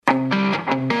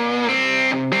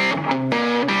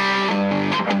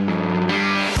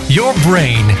Your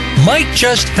brain might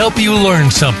just help you learn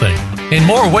something in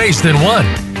more ways than one.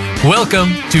 Welcome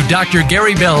to Dr.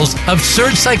 Gary Bell's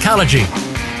Absurd Psychology.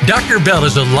 Dr. Bell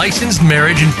is a licensed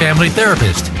marriage and family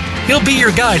therapist. He'll be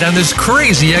your guide on this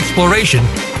crazy exploration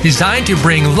designed to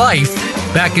bring life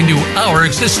back into our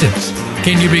existence.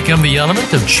 Can you become the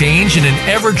element of change in an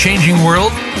ever-changing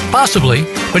world? Possibly,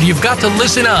 but you've got to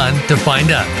listen on to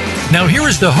find out. Now here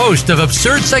is the host of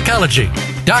Absurd Psychology,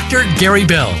 Dr. Gary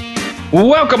Bell.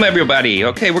 Welcome, everybody.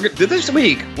 Okay, this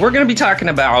week, we're going to be talking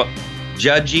about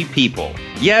judgy people.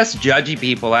 Yes, judgy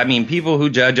people. I mean, people who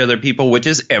judge other people, which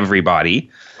is everybody.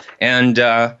 And,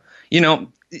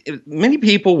 many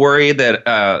people worry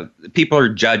that people are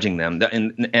judging them.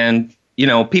 And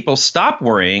people stop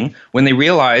worrying when they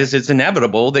realize it's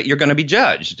inevitable that you're going to be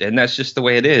judged. And that's just the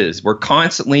way it is. We're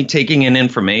constantly taking in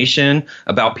information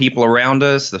about people around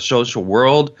us, the social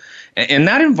world, and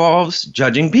that involves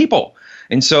judging people.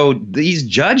 And so these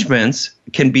judgments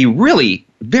can be really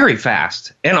very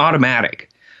fast and automatic.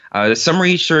 Some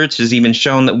research has even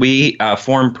shown that we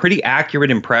form pretty accurate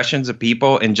impressions of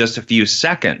people in just a few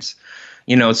seconds.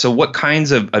 So what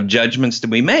kinds of judgments do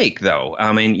we make, though?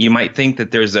 I mean, you might think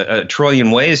that there's a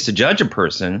trillion ways to judge a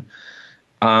person.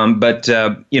 But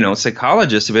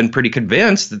psychologists have been pretty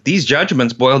convinced that these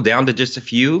judgments boil down to just a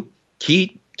few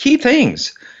key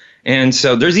things. And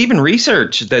so there's even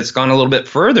research that's gone a little bit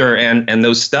further, and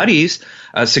those studies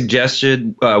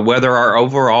suggested whether our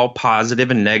overall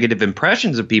positive and negative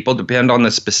impressions of people depend on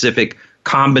the specific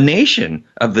combination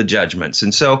of the judgments.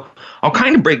 And so I'll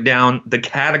kind of break down the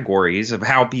categories of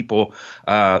how people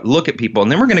look at people,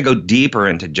 and then we're going to go deeper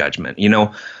into judgment.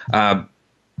 For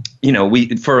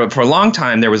a long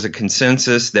time there was a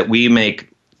consensus that we make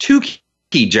two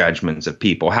key judgments of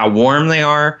people: how warm they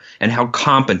are and how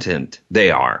competent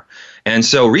they are. And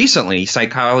so recently,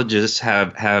 psychologists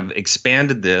have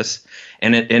expanded this,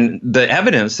 and the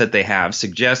evidence that they have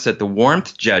suggests that the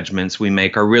warmth judgments we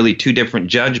make are really two different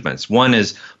judgments. One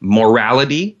is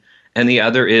morality, and the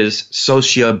other is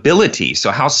sociability,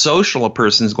 so how social a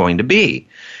person is going to be.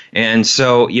 And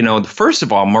so, first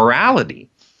of all, morality.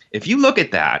 If you look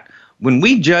at that, when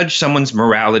we judge someone's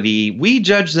morality, we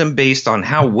judge them based on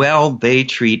how well they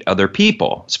treat other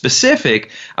people.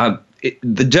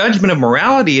 The judgment of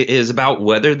morality is about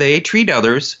whether they treat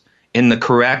others in the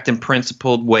correct and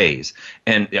principled ways.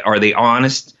 And are they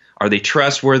honest? Are they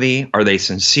trustworthy? Are they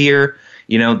sincere?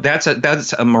 That's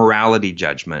a morality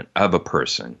judgment of a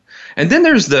person. And then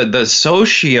there's the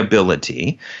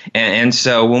sociability. And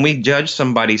so when we judge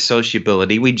somebody's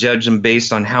sociability, we judge them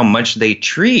based on how much they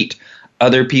treat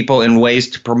other people in ways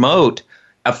to promote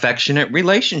affectionate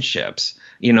relationships.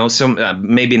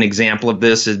 Maybe an example of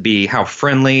this would be how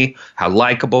friendly, how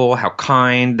likable, how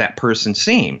kind that person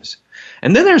seems.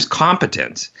 And then there's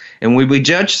competence. And when we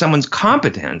judge someone's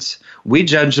competence, we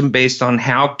judge them based on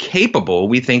how capable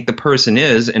we think the person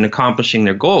is in accomplishing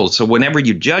their goals. So whenever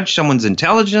you judge someone's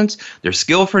intelligence, their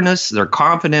skillfulness, their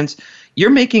confidence,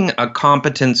 you're making a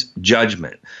competence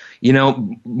judgment.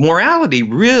 Morality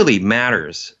really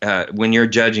matters when you're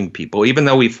judging people. Even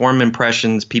though we form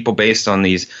impressions, people based on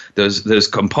those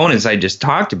components I just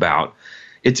talked about,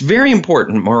 it's very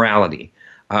important, morality.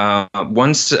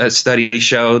 One study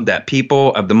showed that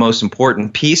people of the most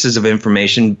important pieces of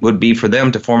information would be for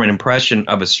them to form an impression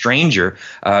of a stranger.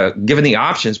 Given the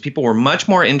options, people were much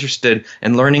more interested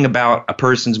in learning about a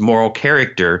person's moral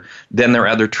character than their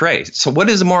other traits. So what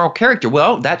is a moral character?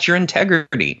 Well, that's your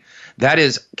integrity. That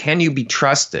is, can you be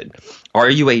trusted? Are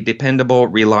you a dependable,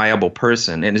 reliable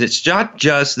person? And it's not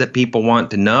just that people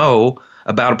want to know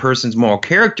about a person's moral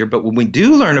character, but when we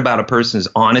do learn about a person's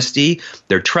honesty,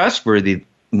 their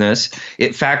trustworthiness,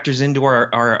 it factors into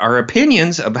our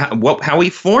opinions about how we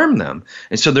form them.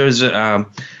 And so there's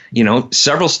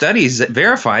several studies that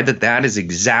verify that is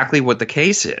exactly what the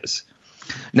case is.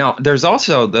 Now, there's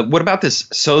also what about this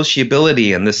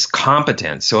sociability and this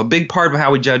competence? So a big part of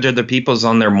how we judge other people is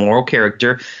on their moral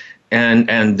character,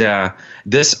 and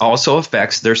this also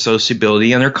affects their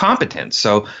sociability and their competence.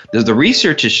 So the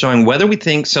research is showing whether we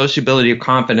think sociability or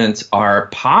competence are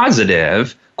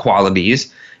positive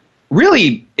qualities.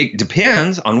 Really, it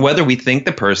depends on whether we think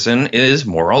the person is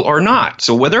moral or not.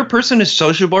 So whether a person is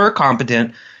sociable or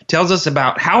competent tells us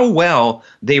about how well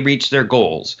they reach their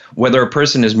goals. Whether a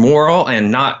person is moral and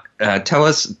not tell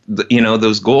us,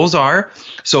 those goals are.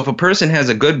 So if a person has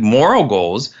a good moral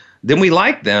goals, then we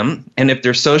like them. And if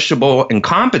they're sociable and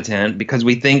competent because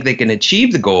we think they can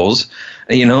achieve the goals,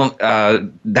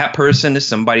 that person is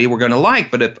somebody we're going to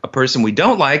like. But if a person we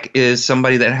don't like is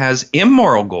somebody that has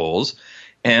immoral goals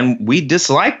and we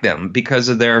dislike them because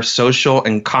of their social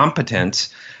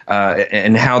incompetence,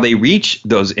 and how they reach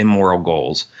those immoral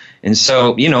goals. And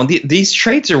so, these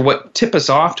traits are what tip us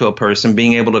off to a person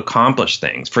being able to accomplish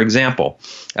things. For example,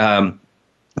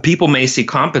 people may see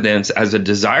competence as a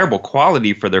desirable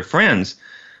quality for their friends,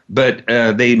 but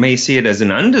they may see it as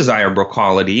an undesirable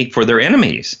quality for their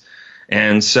enemies.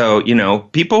 And so,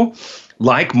 people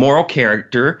like moral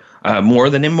character more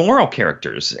than immoral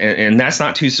characters. And that's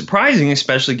not too surprising,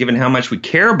 especially given how much we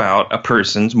care about a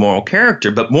person's moral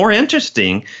character. But more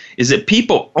interesting is that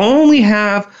people only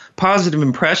have positive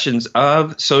impressions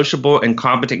of sociable and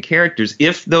competent characters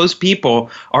if those people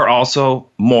are also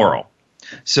moral.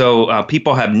 So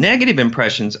people have negative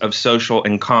impressions of social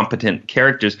and competent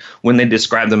characters when they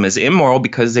describe them as immoral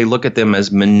because they look at them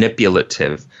as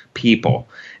manipulative people.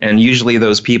 And usually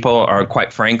those people are,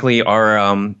 quite frankly,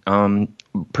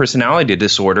 personality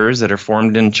disorders that are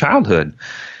formed in childhood.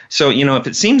 So, if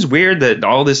it seems weird that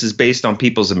all this is based on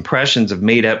people's impressions of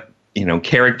made up,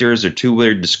 characters or too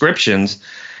weird descriptions,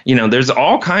 there's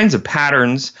all kinds of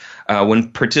patterns when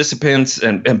participants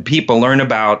and people learn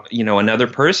about, another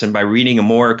person by reading a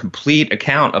more complete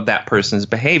account of that person's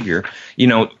behavior.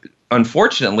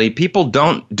 Unfortunately, people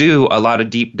don't do a lot of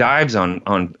deep dives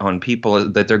on people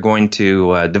that they're going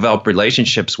to develop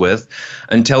relationships with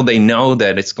until they know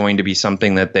that it's going to be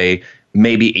something that they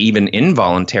maybe even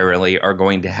involuntarily are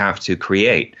going to have to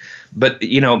create. But,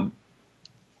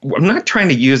 I'm not trying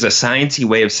to use a sciencey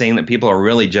way of saying that people are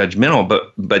really judgmental,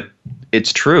 but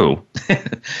it's true.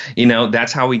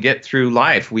 That's how we get through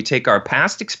life. We take our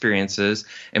past experiences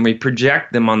and we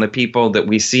project them on the people that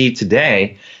we see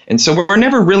today. And so we're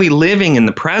never really living in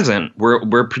the present.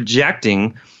 We're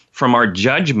projecting from our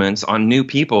judgments on new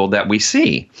people that we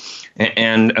see,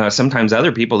 and sometimes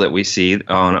other people that we see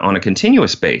on a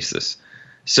continuous basis.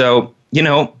 So,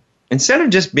 instead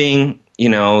of just being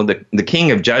the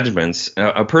king of judgments,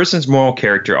 a person's moral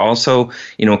character also,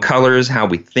 colors how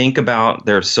we think about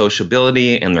their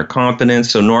sociability and their competence.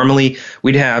 So normally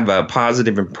we'd have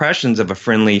positive impressions of a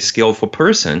friendly, skillful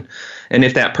person. And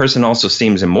if that person also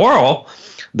seems immoral,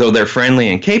 though they're friendly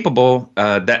and capable,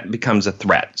 that becomes a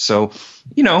threat. So,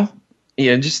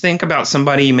 just think about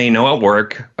somebody you may know at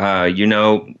work,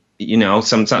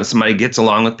 sometimes somebody gets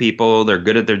along with people, they're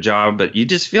good at their job, but you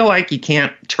just feel like you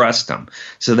can't trust them.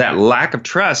 So that lack of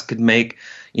trust could make,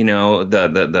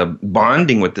 the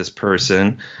bonding with this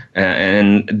person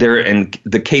and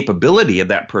the capability of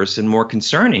that person more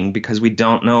concerning because we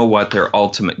don't know what their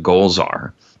ultimate goals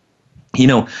are.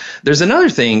 There's another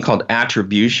thing called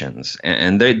attributions,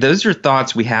 and those are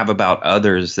thoughts we have about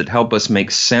others that help us make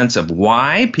sense of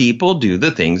why people do the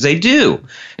things they do.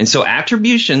 And so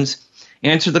attributions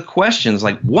answer the questions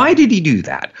like, why did he do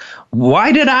that?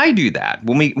 Why did I do that?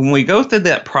 When we go through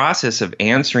that process of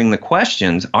answering the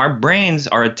questions, our brains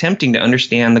are attempting to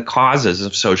understand the causes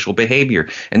of social behavior.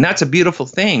 And that's a beautiful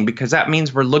thing because that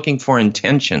means we're looking for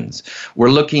intentions.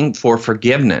 We're looking for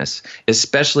forgiveness,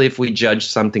 especially if we judge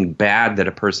something bad that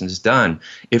a person's done.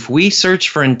 If we search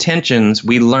for intentions,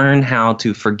 we learn how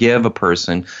to forgive a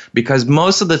person because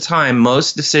most of the time,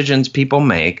 most decisions people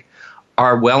make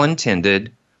are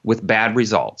well-intended with bad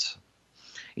results.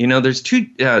 There's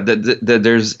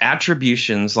there's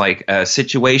attributions like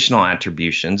situational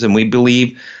attributions, and we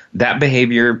believe that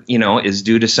behavior, is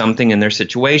due to something in their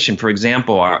situation. For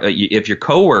example, if your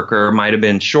coworker might have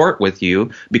been short with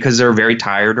you because they're very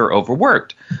tired or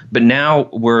overworked, but now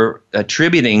we're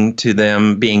attributing to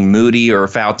them being moody or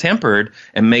foul-tempered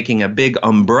and making a big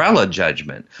umbrella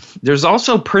judgment. There's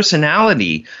also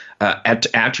personality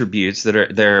attributes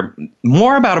that they're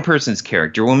more about a person's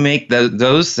character. When we make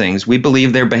those things, we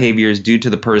believe their behavior is due to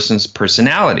the person's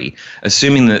personality,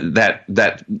 assuming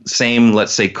that same,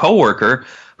 let's say, coworker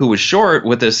who was short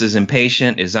with us is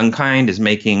impatient, is unkind, is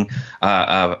making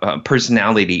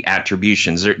personality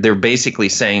attributions. They're basically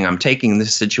saying, I'm taking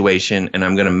this situation and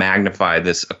I'm going to magnify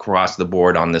this across the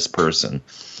board on this person.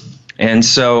 And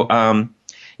so,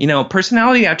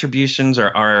 personality attributions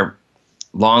are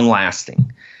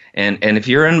long-lasting. And if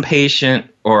you're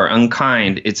impatient or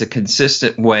unkind, it's a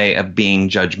consistent way of being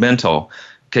judgmental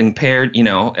compared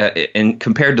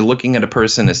to looking at a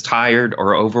person as tired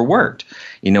or overworked.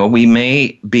 We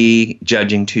may be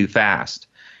judging too fast.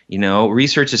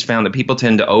 Research has found that people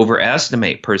tend to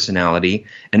overestimate personality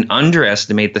and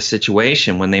underestimate the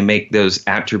situation when they make those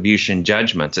attribution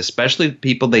judgments, especially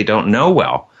people they don't know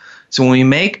well. So when we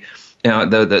make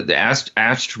the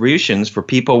attributions for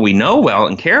people we know well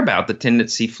and care about, the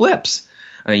tendency flips.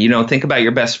 Think about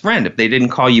your best friend. If they didn't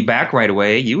call you back right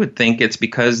away, you would think it's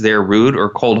because they're rude or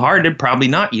cold-hearted. Probably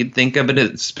not. You'd think of it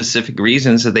as specific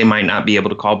reasons that they might not be able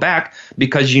to call back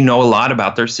because you know a lot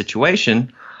about their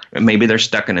situation Maybe they're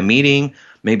stuck in a meeting.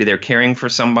 Maybe they're caring for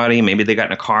somebody. Maybe they got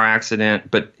in a car accident.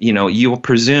 But, you will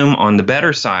presume on the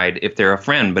better side if they're a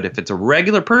friend. But if it's a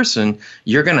regular person,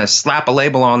 you're going to slap a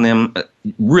label on them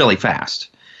really fast.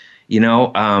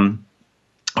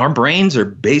 Our brains are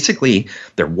basically,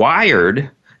 they're wired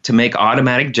to make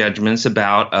automatic judgments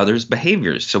about others'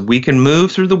 behaviors. So we can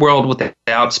move through the world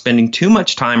without spending too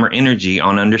much time or energy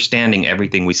on understanding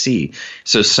everything we see.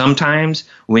 So sometimes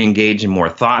we engage in more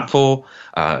thoughtful,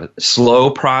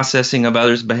 slow processing of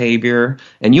others' behavior.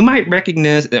 And you might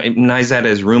recognize that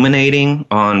as ruminating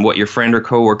on what your friend or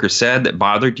coworker said that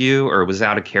bothered you or was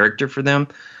out of character for them.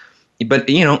 But,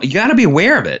 you got to be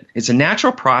aware of it. It's a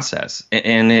natural process.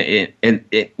 And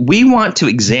we want to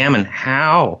examine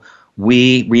how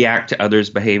we react to others'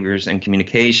 behaviors and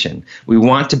communication. We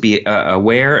want to be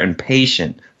aware and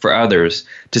patient for others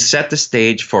to set the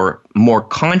stage for more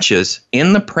conscious,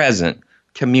 in the present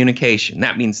communication.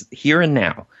 That means here and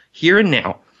now. Here and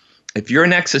now. If you're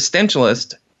an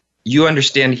existentialist, you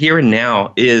understand here and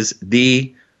now is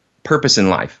the purpose in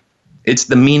life. It's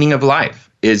the meaning of life,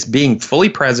 is being fully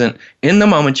present in the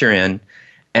moment you're in,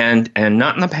 and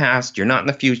not in the past. You're not in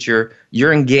the future.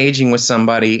 You're engaging with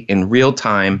somebody in real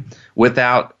time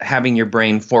without having your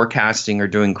brain forecasting or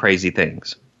doing crazy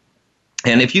things.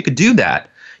 And if you could do that,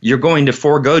 you're going to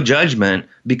forego judgment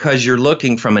because you're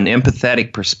looking from an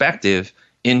empathetic perspective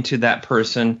into that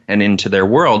person and into their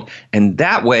world. And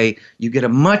that way you get a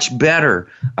much better,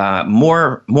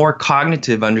 more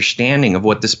cognitive understanding of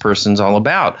what this person's all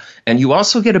about. And you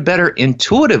also get a better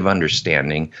intuitive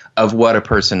understanding of what a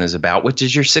person is about, which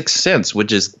is your sixth sense,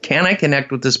 which is, can I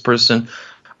connect with this person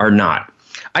or not?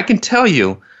 I can tell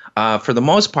you, for the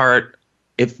most part,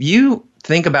 if you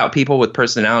think about people with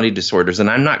personality disorders, and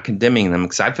I'm not condemning them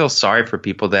because I feel sorry for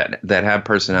people that have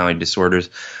personality disorders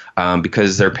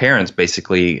because their parents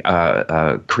basically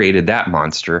created that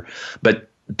monster. But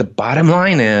the bottom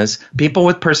line is people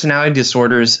with personality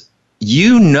disorders,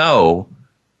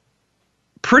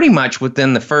 pretty much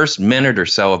within the first minute or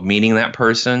so of meeting that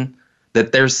person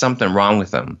that there's something wrong with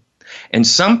them. And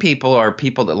some people are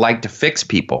people that like to fix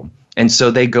people. And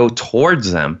so they go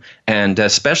towards them, and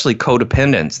especially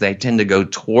codependents, they tend to go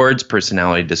towards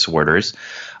personality disorders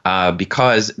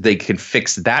because they can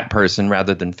fix that person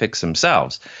rather than fix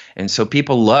themselves. And so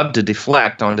people love to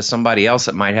deflect onto somebody else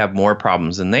that might have more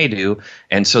problems than they do,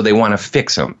 and so they want to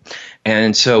fix them.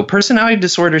 And so personality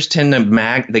disorders tend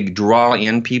to they draw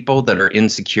in people that are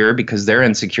insecure because they're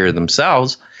insecure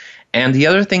themselves. And the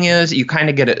other thing is you kind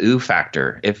of get a ooh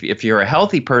factor. If you're a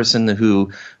healthy person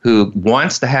who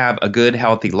wants to have a good,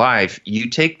 healthy life, you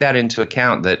take that into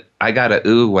account that I got a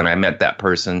ooh when I met that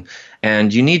person.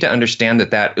 And you need to understand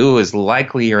that ooh is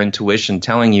likely your intuition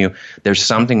telling you there's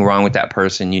something wrong with that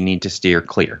person. You need to steer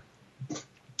clear.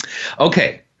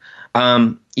 Okay.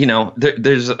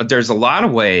 There's a lot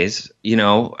of ways,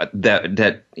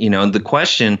 that the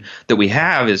question that we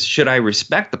have is, should I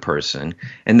respect the person?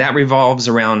 And that revolves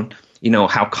around,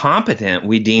 how competent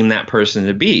we deem that person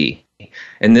to be.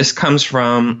 And this comes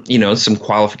from, some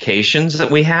qualifications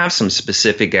that we have, some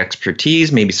specific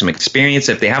expertise, maybe some experience.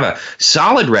 If they have a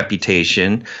solid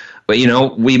reputation, but,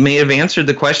 we may have answered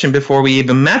the question before we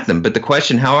even met them. But the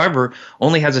question, however,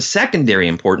 only has a secondary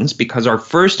importance because our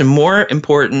first and more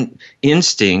important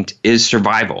instinct is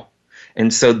survival.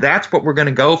 And so that's what we're going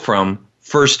to go from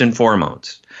first and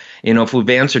foremost. If we've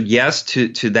answered yes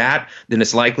to that, then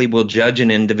it's likely we'll judge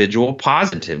an individual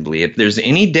positively. If there's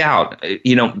any doubt,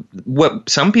 what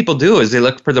some people do is they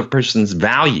look for the person's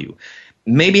value.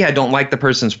 Maybe I don't like the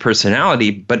person's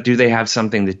personality, but do they have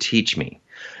something to teach me?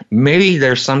 Maybe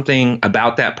there's something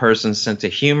about that person's sense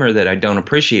of humor that I don't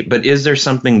appreciate, but is there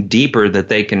something deeper that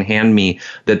they can hand me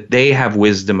that they have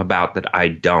wisdom about that I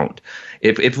don't?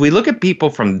 If we look at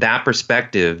people from that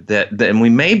perspective, then we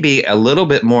may be a little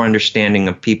bit more understanding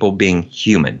of people being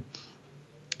human.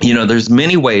 There's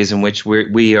many ways in which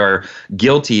we are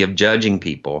guilty of judging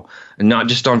people, and not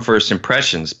just on first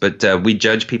impressions, but we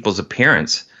judge people's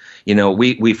appearance.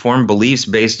 We form beliefs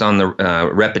based on the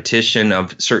repetition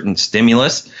of certain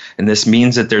stimulus, and this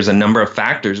means that there's a number of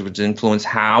factors which influence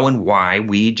how and why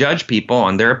we judge people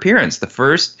on their appearance. The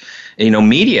first,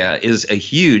 media is a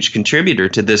huge contributor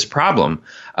to this problem.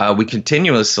 We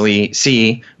continuously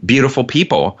see beautiful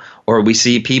people, or we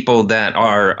see people that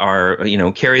are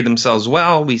carry themselves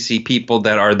well. We see people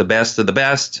that are the best of the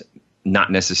best,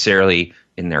 not necessarily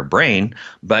in their brain,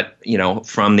 but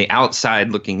from the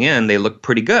outside looking in, they look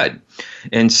pretty good.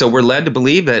 And so we're led to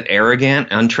believe that arrogant,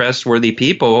 untrustworthy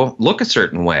people look a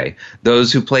certain way.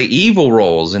 Those who play evil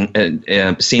roles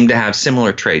and seem to have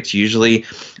similar traits usually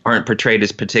aren't portrayed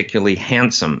as particularly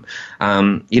handsome.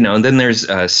 And then there's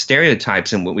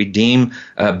stereotypes and what we deem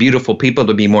beautiful people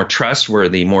to be more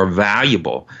trustworthy, more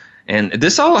valuable. And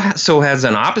this also has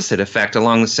an opposite effect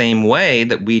along the same way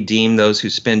that we deem those who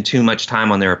spend too much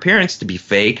time on their appearance to be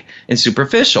fake and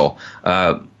superficial.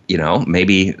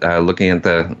 Maybe looking at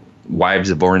the Wives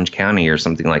of Orange County or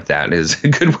something like that is a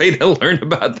good way to learn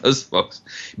about those folks.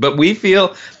 But we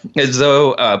feel as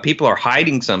though people are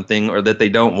hiding something or that they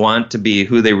don't want to be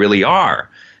who they really are.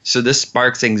 So this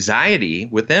sparks anxiety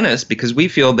within us because we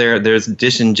feel there's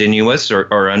disingenuous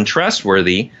or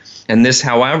untrustworthy. And this,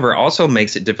 however, also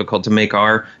makes it difficult to make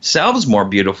ourselves more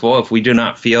beautiful if we do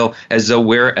not feel as though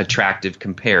we're attractive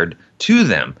compared to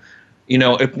them.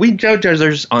 If we judge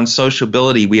others on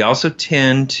sociability, we also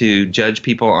tend to judge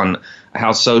people on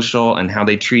how social and how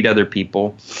they treat other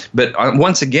people. But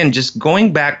once again, just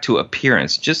going back to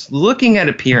appearance, just looking at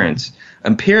appearance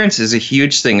is a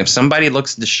huge thing. If somebody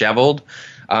looks disheveled,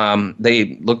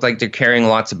 they look like they're carrying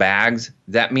lots of bags,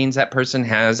 that means that person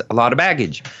has a lot of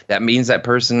baggage. That means that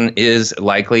person is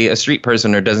likely a street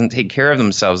person or doesn't take care of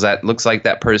themselves. That looks like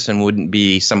that person wouldn't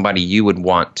be somebody you would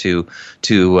want to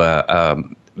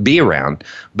be around.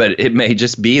 But it may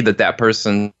just be that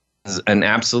person is an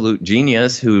absolute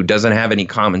genius who doesn't have any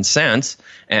common sense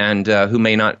and who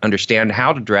may not understand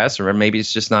how to dress, or maybe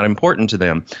it's just not important to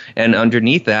them. And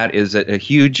underneath that is a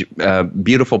huge,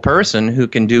 beautiful person who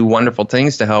can do wonderful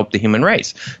things to help the human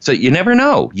race. So you never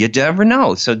know. You never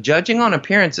know. So judging on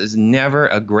appearance is never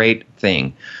a great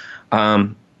thing.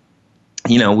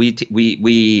 We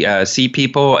see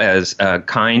people as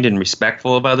kind and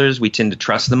respectful of others. We tend to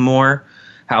trust them more.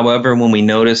 However, when we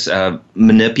notice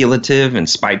manipulative and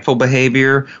spiteful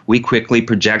behavior, we quickly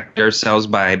project ourselves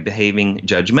by behaving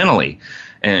judgmentally.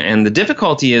 And the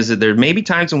difficulty is that there may be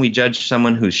times when we judge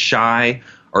someone who's shy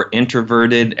or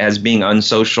introverted as being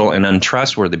unsocial and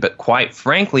untrustworthy. But quite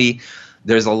frankly,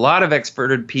 there's a lot of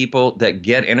extroverted people that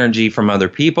get energy from other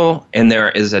people, and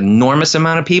there is an enormous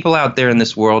amount of people out there in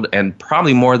this world, and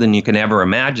probably more than you can ever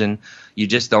imagine. You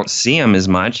just don't see them as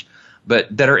much,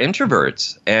 but that are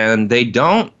introverts, and they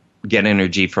don't get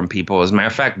energy from people. As a matter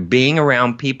of fact, being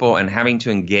around people and having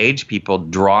to engage people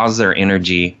draws their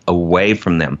energy away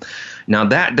from them. Now,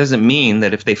 that doesn't mean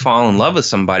that if they fall in love with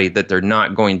somebody that they're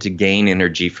not going to gain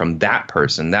energy from that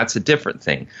person. That's a different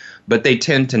thing. But they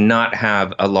tend to not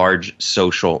have a large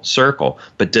social circle.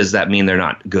 But does that mean they're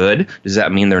not good? Does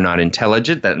that mean they're not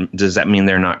intelligent? Does that mean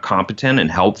they're not competent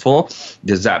and helpful?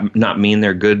 Does that not mean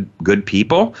they're good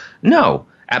people? No.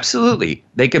 Absolutely.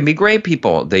 They can be great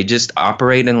people. They just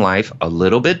operate in life a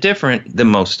little bit different than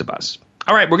most of us.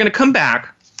 All right, we're going to come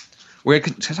back. We're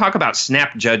going to talk about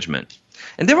snap judgment.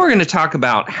 And then we're going to talk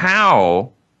about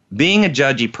how being a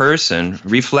judgy person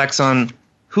reflects on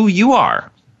who you are.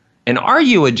 And are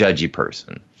you a judgy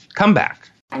person? Come back.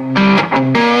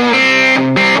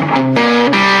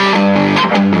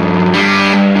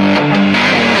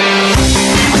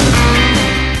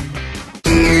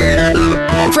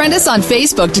 Friend us on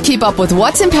Facebook to keep up with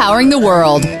what's empowering the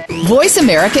world. Voice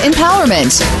America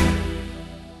Empowerment.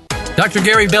 Dr.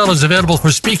 Gary Bell is available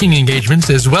for speaking engagements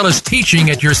as well as teaching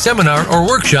at your seminar or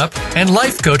workshop and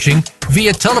life coaching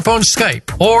via telephone,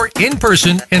 Skype, or in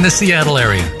person in the Seattle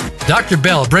area. Dr.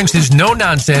 Bell brings his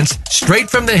no-nonsense,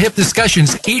 straight-from-the-hip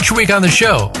discussions each week on the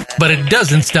show, but it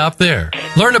doesn't stop there.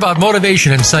 Learn about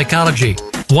motivation and psychology,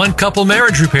 one-couple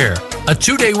marriage repair, a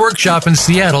 2-day workshop in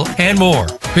Seattle, and more.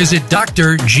 Visit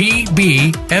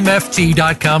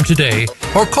drgbmft.com today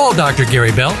or call Dr.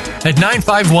 Gary Bell at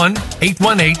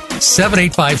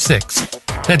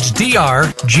 951-818-7856. That's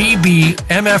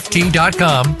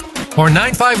drgbmft.com or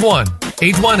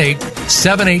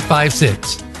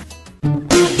 951-818-7856.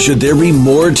 Should there be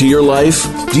more to your life?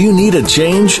 Do you need a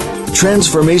change?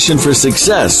 Transformation for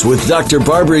Success with Dr.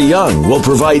 Barbara Young will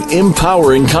provide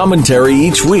empowering commentary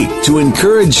each week to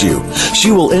encourage you.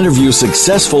 She will interview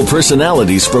successful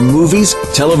personalities from movies,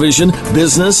 television,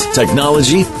 business,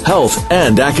 technology, health,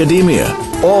 and academia.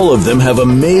 All of them have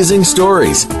amazing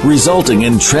stories, resulting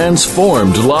in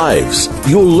transformed lives.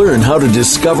 You'll learn how to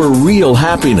discover real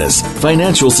happiness,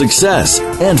 financial success,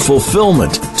 and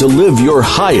fulfillment to live your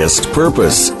highest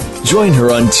purpose. Join her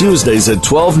on Tuesdays at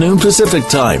 12 noon Pacific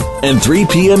Time and 3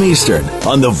 p.m. Eastern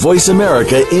on the Voice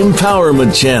America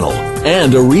Empowerment Channel,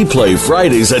 and a replay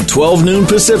Fridays at 12 noon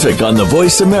Pacific on the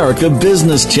Voice America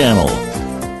Business Channel.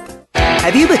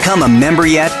 Have you become a member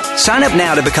yet? Sign up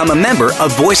now to become a member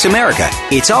of Voice America.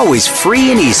 It's always free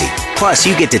and easy. Plus,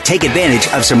 you get to take advantage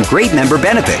of some great member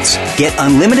benefits. Get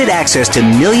unlimited access to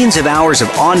millions of hours of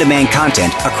on-demand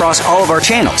content across all of our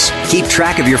channels. Keep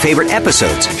track of your favorite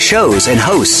episodes, shows, and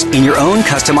hosts in your own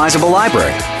customizable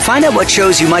library. Find out what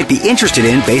shows you might be interested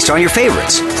in based on your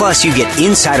favorites. Plus, you get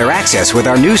insider access with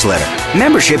our newsletter.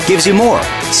 Membership gives you more.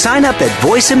 Sign up at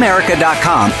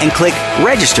voiceamerica.com and click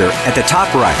register at the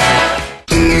top right.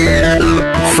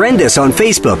 Friend us on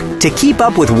Facebook to keep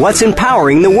up with what's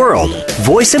empowering the world.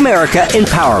 Voice America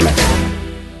Empowerment.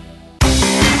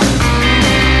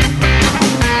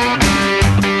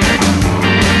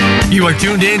 You are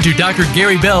tuned in to Dr.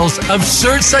 Gary Bell's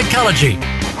Absurd Psychology.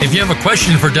 If you have a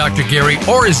question for Dr. Gary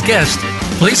or his guest,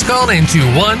 please call in to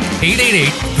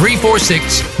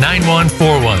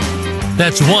 1-888-346-9141.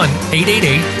 That's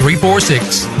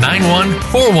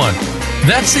 1-888-346-9141.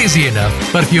 That's easy enough,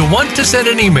 but if you want to send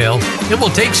an email, it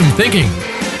will take some thinking.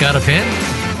 Got a pen?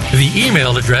 The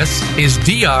email address is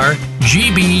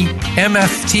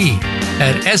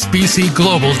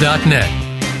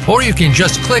drgbmft@sbcglobal.net. Or you can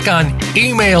just click on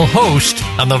Email Host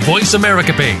on the Voice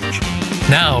America page.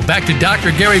 Now, back to Dr.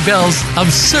 Gary Bell's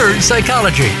Absurd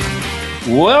Psychology.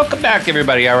 Welcome back,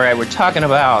 everybody. All right, we're talking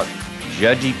about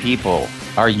judgy people.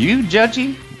 Are you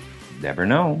judgy? Never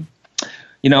know.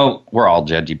 You know, we're all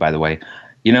judgy, by the way.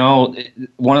 You know,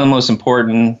 one of the most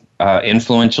important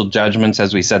influential judgments,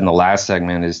 as we said in the last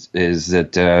segment, is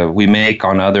that we make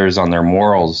on others on their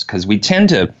morals, because we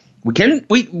kind of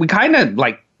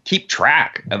like keep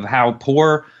track of how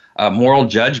poor moral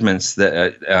judgments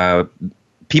that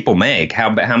people make, how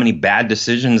many bad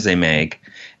decisions they make.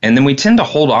 And then we tend to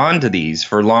hold on to these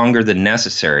for longer than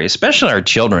necessary, especially our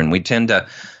children. We tend to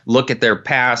look at their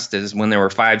past as when they were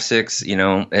 5, 6, you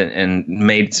know, and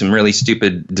made some really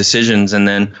stupid decisions, and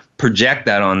then project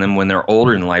that on them when they're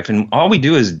older in life. And all we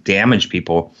do is damage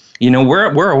people. You know,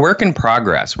 we're a work in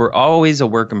progress. We're always a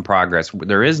work in progress.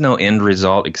 There is no end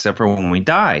result except for when we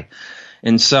die.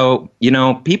 And so, you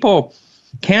know, people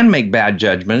can make bad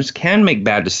judgments, can make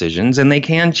bad decisions, and they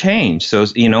can change. So,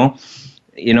 the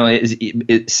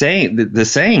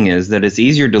saying is that it's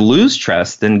easier to lose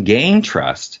trust than gain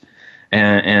trust.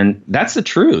 And that's the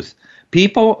truth.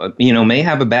 People, you know, may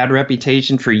have a bad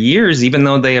reputation for years, even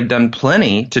though they have done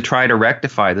plenty to try to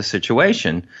rectify the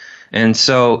situation. And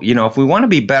so, you know, if we want to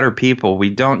be better people, we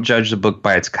don't judge the book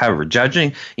by its cover.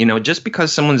 Judging, you know, just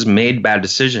because someone's made bad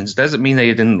decisions doesn't mean they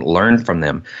didn't learn from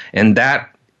them. And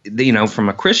that, you know, from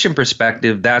a Christian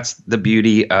perspective, that's the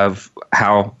beauty of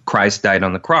how Christ died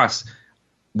on the cross.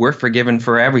 We're forgiven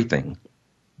for everything,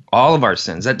 all of our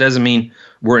sins. That doesn't mean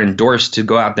we're endorsed to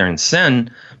go out there and sin,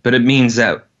 but it means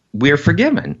that we're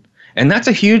forgiven. And that's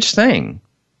a huge thing.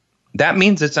 That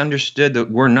means it's understood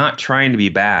that we're not trying to be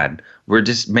bad. We're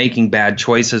just making bad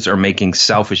choices or making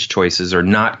selfish choices or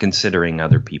not considering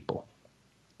other people.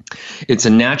 It's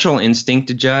a natural instinct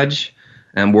to judge,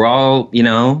 and we're all, you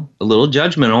know, a little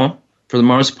judgmental for the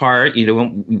most part. You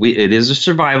know, it is a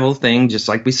survival thing, just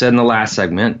like we said in the last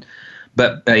segment.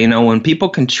 But, you know, when people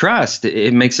can trust,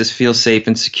 it makes us feel safe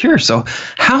and secure. So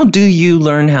how do you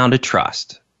learn how to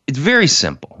trust? It's very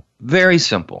simple, very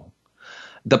simple.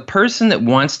 The person that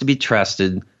wants to be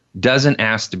trusted doesn't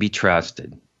ask to be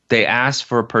trusted. They ask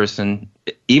for a person,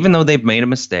 even though they've made a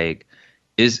mistake,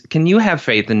 can you have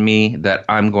faith in me that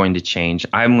I'm going to change?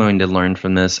 I'm going to learn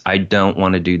from this. I don't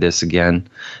want to do this again.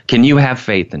 Can you have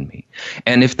faith in me?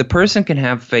 And if the person can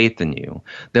have faith in you,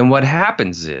 then what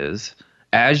happens is,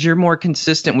 as you're more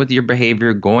consistent with your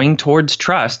behavior going towards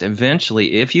trust,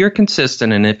 eventually, if you're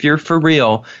consistent and if you're for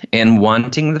real and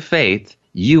wanting the faith,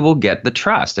 you will get the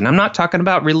trust. And I'm not talking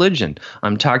about religion.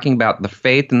 I'm talking about the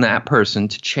faith in that person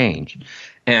to change.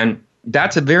 And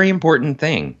that's a very important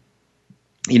thing.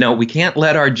 You know, we can't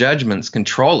let our judgments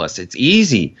control us. It's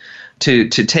easy to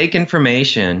take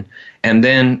information and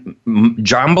then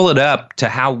jumble it up to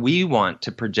how we want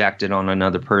to project it on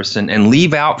another person and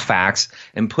leave out facts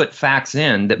and put facts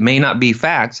in that may not be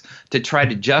facts to try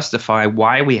to justify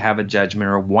why we have a judgment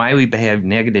or why we behave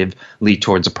negatively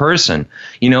towards a person.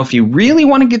 You know, if you really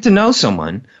want to get to know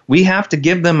someone, we have to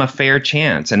give them a fair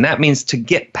chance. And that means to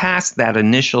get past that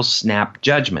initial snap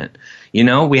judgment. You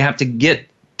know, we have to get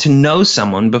to know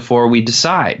someone before we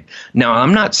decide. Now,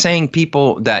 I'm not saying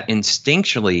people that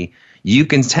instinctually you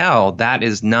can tell that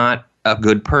is not a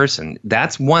good person.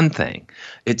 That's one thing.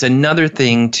 It's another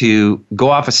thing to go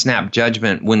off a snap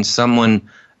judgment when someone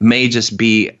may just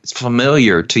be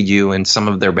familiar to you in some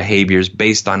of their behaviors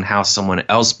based on how someone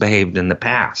else behaved in the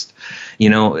past.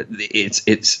 You know,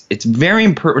 it's very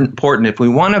important if we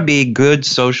want to be good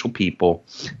social people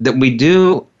that we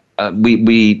do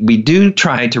we do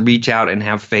try to reach out and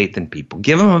have faith in people.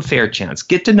 Give them a fair chance.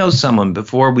 Get to know someone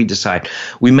before we decide.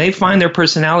 We may find their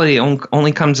personality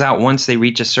only comes out once they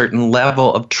reach a certain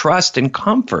level of trust and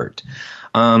comfort.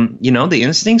 The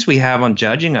instincts we have on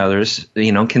judging others,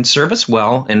 can serve us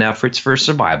well in efforts for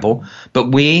survival,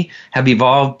 but we have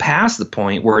evolved past the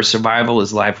point where survival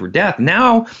is life or death.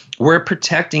 Now we're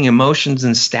protecting emotions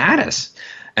and status.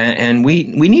 And we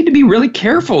need to be really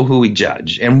careful who we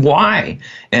judge and why.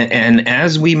 And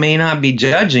as we may not be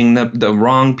judging the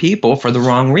wrong people for the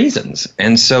wrong reasons.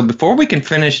 And so before we can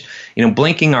finish,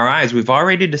 blinking our eyes, we've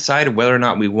already decided whether or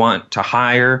not we want to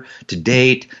hire, to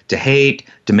date, to hate,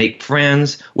 to make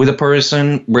friends with a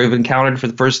person we've encountered for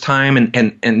the first time.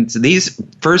 And these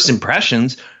first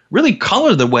impressions really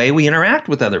color the way we interact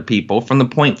with other people from the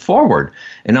point forward.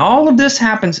 And all of this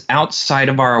happens outside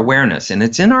of our awareness. And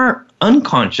it's in our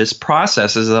unconscious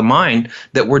processes of the mind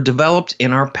that were developed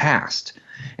in our past.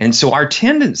 And so our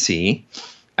tendency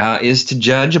is to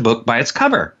judge a book by its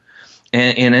cover.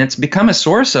 And it's become a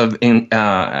source of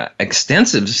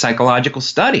extensive psychological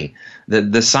study.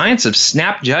 The science of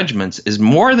snap judgments is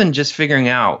more than just figuring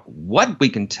out what we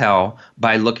can tell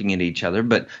by looking at each other,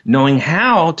 but knowing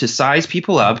how to size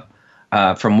people up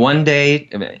from one day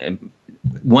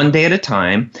at a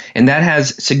time, and that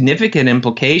has significant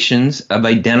implications of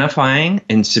identifying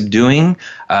and subduing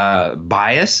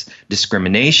bias,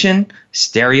 discrimination,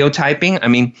 stereotyping. I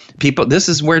mean, people. This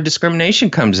is where discrimination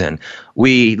comes in.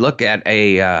 We look at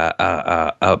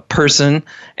a person,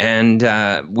 and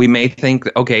we may think,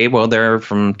 okay, well, they're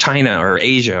from China or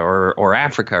Asia or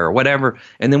Africa or whatever,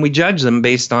 and then we judge them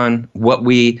based on what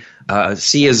we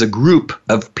see as a group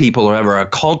of people or a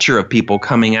culture of people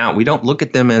coming out. We don't look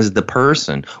at them as the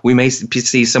person. We may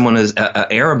see someone as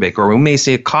Arabic, or we may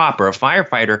see a cop or a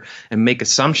firefighter and make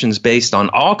assumptions based on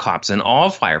all cops and all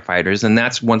firefighters, and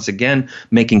that's once again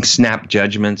making snap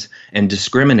judgments and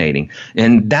discriminating.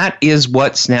 And that is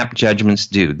what snap judgments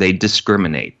do. They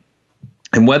discriminate.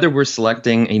 And whether we're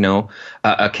selecting,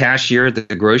 a cashier at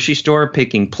the grocery store,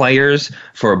 picking players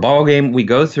for a ball game, we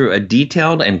go through a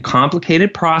detailed and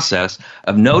complicated process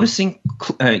of noticing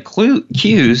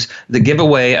cues that give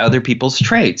away other people's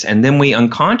traits. And then we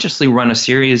unconsciously run a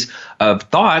series of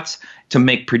thoughts to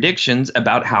make predictions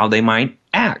about how they might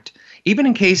act. Even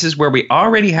in cases where we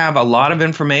already have a lot of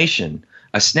information,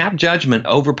 a snap judgment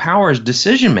overpowers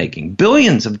decision-making.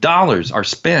 Billions of dollars are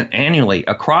spent annually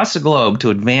across the globe to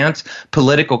advance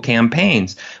political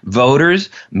campaigns. Voters,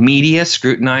 media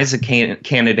scrutinize the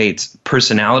candidate's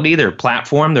personality, their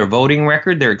platform, their voting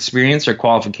record, their experience, their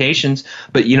qualifications.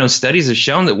 But, studies have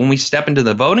shown that when we step into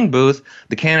the voting booth,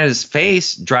 the candidate's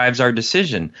face drives our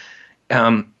decision.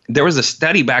 There was a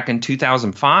study back in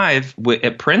 2005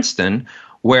 at Princeton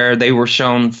where they were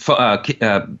shown,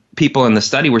 people in the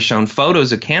study were shown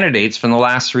photos of candidates from the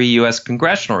last 3 U.S.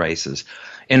 congressional races.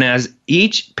 And as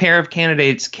each pair of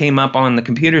candidates came up on the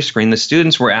computer screen, the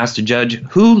students were asked to judge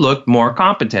who looked more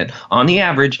competent. On the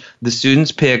average, the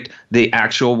students picked the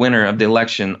actual winner of the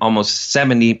election almost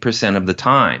 70% of the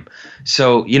time.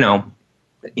 So,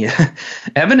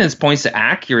 evidence points to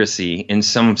accuracy in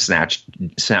some snap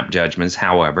judgments,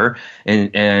 however,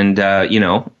 and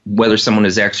whether someone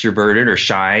is extroverted or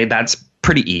shy, that's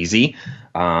pretty easy.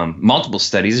 Multiple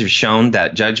studies have shown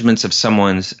that judgments of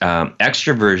someone's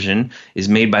extroversion is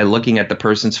made by looking at the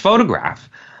person's photograph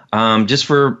just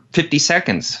for 50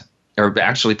 seconds. Or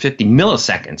actually 50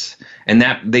 milliseconds, and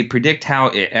that they predict how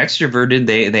extroverted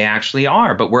they actually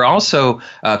are. But we're also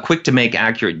quick to make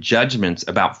accurate judgments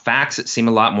about facts that seem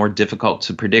a lot more difficult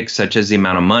to predict, such as the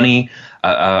amount of money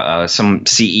some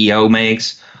CEO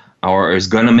makes or is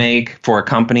going to make for a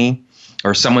company,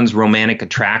 or someone's romantic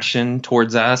attraction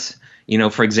towards us.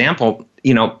 For example,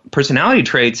 personality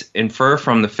traits infer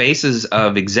from the faces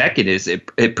of executives.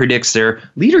 It predicts their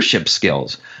leadership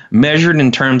skills, measured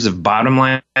in terms of bottom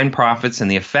line profits, and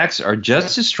the effects are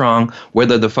just as strong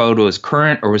whether the photo is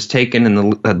current or was taken in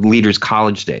the leader's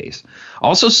college days.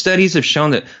 Also, studies have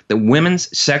shown that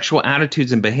women's sexual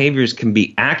attitudes and behaviors can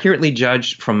be accurately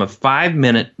judged from a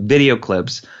 5-minute video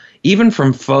clips, even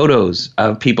from photos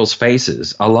of people's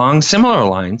faces. Along similar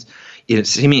lines,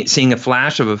 seeing a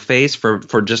flash of a face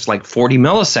for just like 40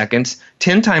 milliseconds,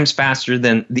 10 times faster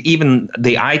than even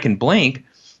the eye can blink.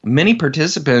 Many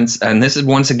participants, and this is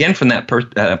once again from that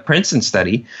Princeton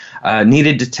study,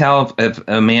 needed to tell if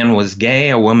a man was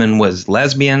gay, a woman was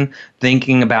lesbian.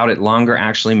 Thinking about it longer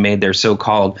actually made their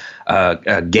so-called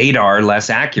gaydar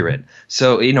less accurate.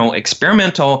 So,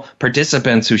 experimental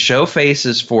participants who show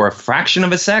faces for a fraction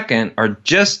of a second are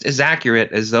just as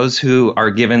accurate as those who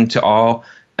are given to all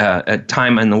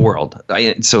time in the world.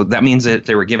 So that means that if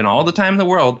they were given all the time in the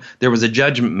world, there was a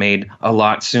judgment made a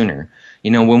lot sooner.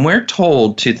 When we're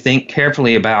told to think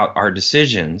carefully about our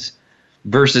decisions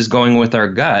versus going with our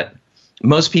gut,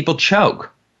 most people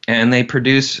choke and they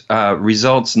produce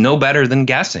results no better than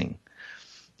guessing.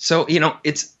 So,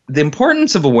 it's the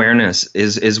importance of awareness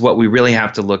is what we really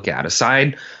have to look at.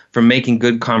 Aside from making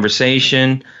good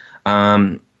conversation,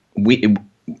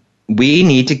 we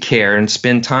need to care and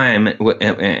spend time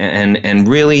and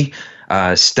really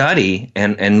study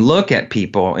and look at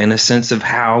people in a sense of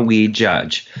how we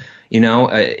judge.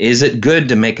 Is it good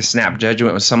to make a snap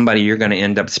judgment with somebody you're going to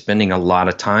end up spending a lot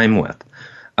of time with?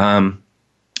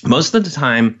 Most of the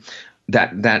time,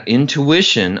 that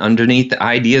intuition underneath the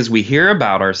ideas we hear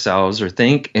about ourselves or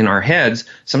think in our heads,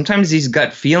 sometimes these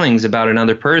gut feelings about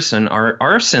another person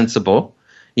are sensible.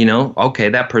 Okay,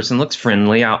 that person looks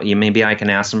friendly. Maybe I can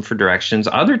ask them for directions.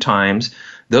 Other times,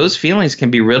 those feelings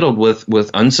can be riddled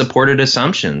with unsupported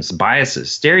assumptions,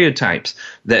 biases, stereotypes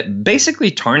that basically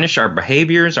tarnish our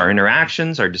behaviors, our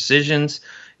interactions, our decisions.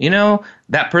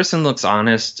 That person looks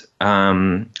honest.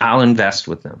 I'll invest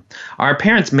with them. Our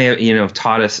parents may have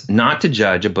taught us not to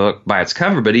judge a book by its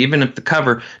cover, but even if the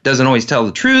cover doesn't always tell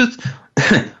the truth,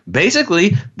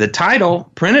 basically the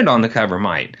title printed on the cover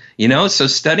might. So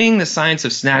studying the science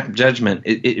of snap judgment,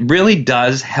 it really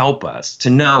does help us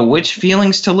to know which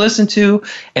feelings to listen to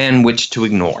and which to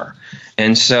ignore.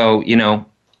 And so,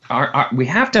 we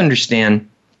have to understand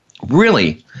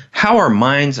really how our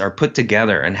minds are put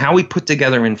together and how we put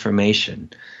together information.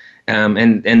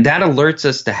 And that alerts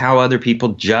us to how other people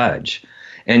judge.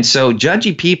 And so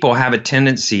judgy people have a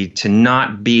tendency to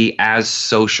not be as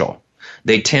social.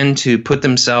 They tend to put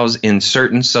themselves in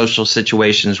certain social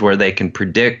situations where they can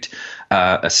predict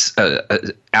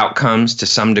outcomes to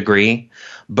some degree,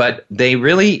 but they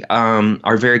really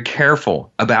are very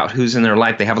careful about who's in their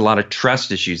life. They have a lot of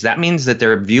trust issues. That means that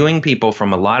they're viewing people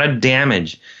from a lot of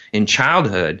damage in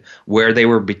childhood where they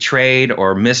were betrayed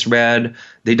or misread.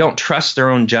 They don't trust their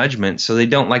own judgment, so they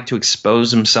don't like to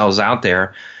expose themselves out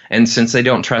there. And since they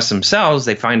don't trust themselves,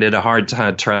 they find it a hard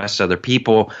to trust other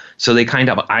people, so they kind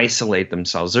of isolate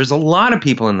themselves. There's a lot of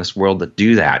people in this world that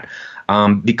do that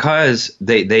because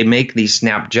they make these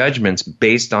snap judgments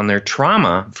based on their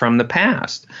trauma from the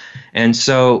past. And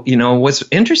so, what's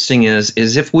interesting is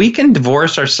if we can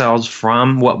divorce ourselves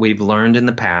from what we've learned in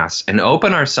the past and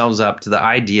open ourselves up to the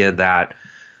idea that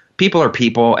people are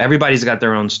people, everybody's got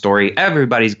their own story,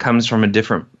 everybody comes from a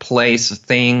different place,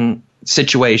 thing,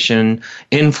 situation,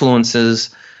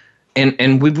 influences,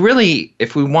 and we really,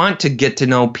 if we want to get to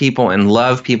know people and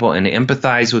love people and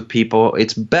empathize with people,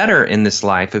 it's better in this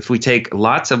life if we take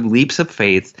lots of leaps of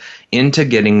faith into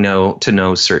getting to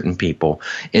know certain people,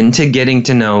 into getting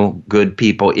to know good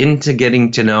people, into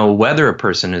getting to know whether a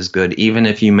person is good, even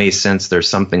if you may sense there's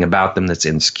something about them that's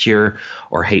insecure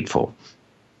or hateful.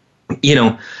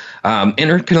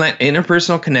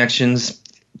 Interpersonal connections,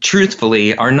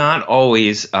 truthfully, are not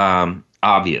always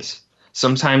obvious.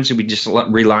 Sometimes we just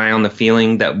rely on the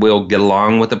feeling that we'll get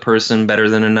along with a person better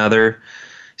than another.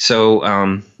 So,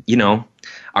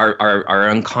 our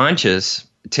unconscious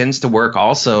tends to work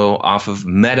also off of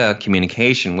meta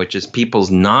communication, which is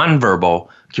people's nonverbal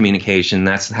communication.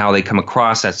 That's how they come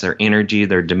across. That's their energy,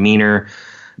 their demeanor,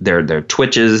 their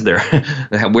twitches, their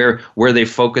where they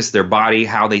focus their body,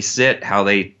 how they sit, how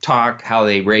they talk, how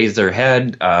they raise their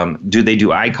head. Do they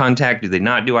do eye contact? Do they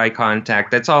not do eye contact?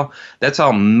 That's all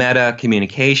meta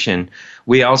communication.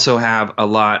 We also have a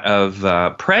lot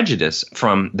of prejudice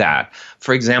from that.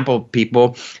 For example,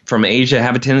 people from Asia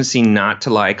have a tendency not to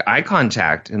like eye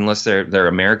contact unless they're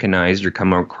Americanized or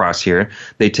come across here.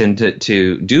 They tend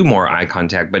to do more eye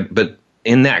contact, but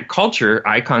in that culture,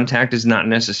 eye contact is not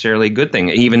necessarily a good thing.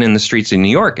 Even in the streets of New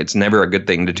York, it's never a good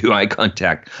thing to do eye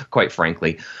contact, quite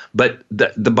frankly. But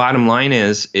the bottom line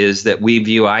is that we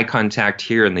view eye contact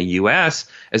here in the U.S.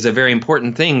 as a very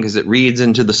important thing because it reads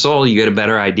into the soul. You get a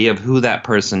better idea of who that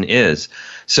person is.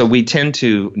 So we tend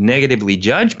to negatively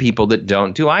judge people that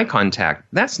don't do eye contact.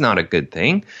 That's not a good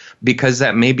thing because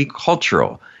that may be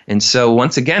cultural. And so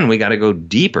once again, we got to go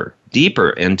deeper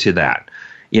into that.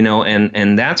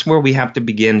 And that's where we have to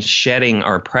begin shedding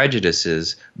our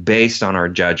prejudices based on our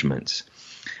judgments.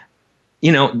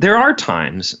 There are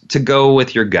times to go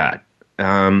with your gut.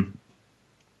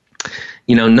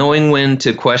 Knowing when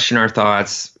to question our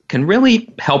thoughts can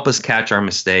really help us catch our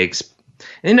mistakes.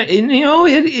 And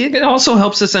it also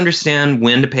helps us understand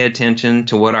when to pay attention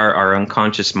to what our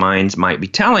unconscious minds might be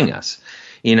telling us.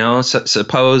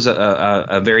 Suppose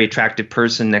a very attractive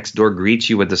person next door greets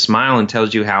you with a smile and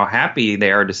tells you how happy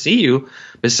they are to see you,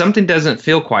 but something doesn't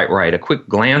feel quite right. A quick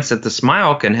glance at the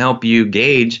smile can help you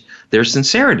gauge their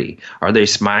sincerity. Are they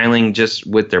smiling just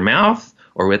with their mouth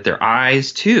or with their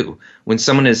eyes too? When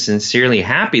someone is sincerely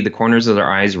happy, the corners of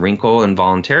their eyes wrinkle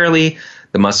involuntarily.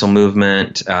 The muscle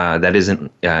movement that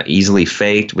isn't easily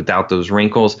faked without those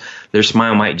wrinkles. Their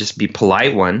smile might just be a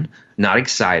polite one, not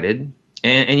excited.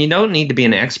 And you don't need to be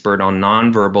an expert on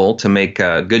nonverbal to make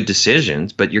good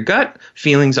decisions, but your gut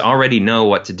feelings already know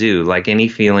what to do. Like any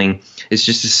feeling, it's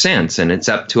just a sense, and it's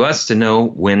up to us to know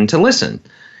when to listen.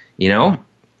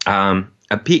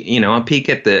 A peek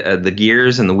at the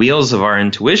gears and the wheels of our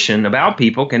intuition about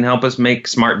people can help us make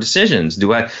smart decisions.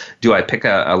 Do I pick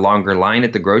a longer line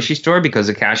at the grocery store because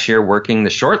the cashier working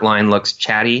the short line looks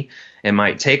chatty and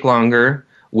might take longer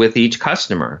with each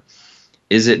customer?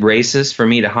 Is it racist for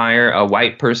me to hire a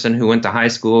white person who went to high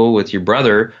school with your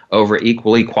brother over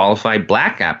equally qualified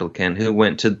black applicant who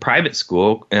went to private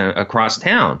school across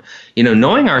town?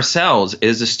 Knowing ourselves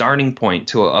is a starting point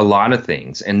to a lot of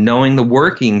things, and knowing the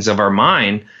workings of our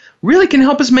mind really can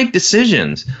help us make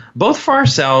decisions, both for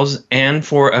ourselves and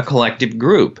for a collective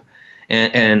group.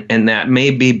 And that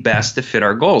may be best to fit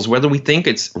our goals, whether we think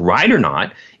it's right or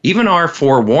not. Even our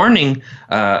forewarning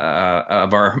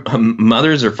of our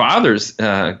mothers or fathers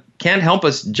can't help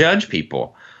us judge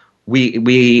people.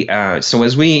 So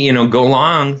as we go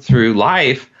along through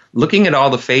life, looking at all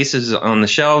the faces on the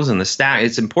shelves and the stack,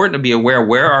 it's important to be aware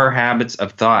where our habits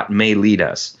of thought may lead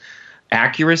us.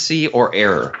 Accuracy or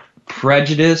error,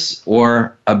 prejudice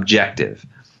or objective.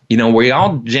 We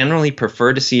all generally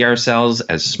prefer to see ourselves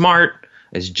as smart,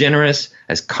 as generous,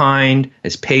 as kind,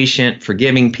 as patient,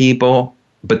 forgiving people.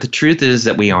 But the truth is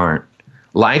that we aren't.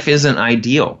 Life isn't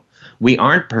ideal. We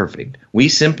aren't perfect. We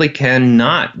simply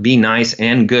cannot be nice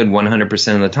and good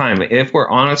 100% of the time. If we're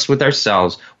honest with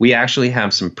ourselves, we actually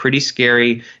have some pretty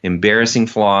scary, embarrassing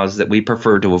flaws that we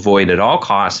prefer to avoid at all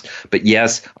costs. But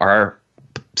yes, our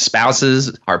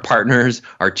spouses, our partners,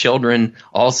 our children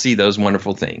all see those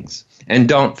wonderful things and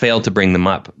don't fail to bring them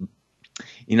up.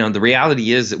 The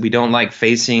reality is that we don't like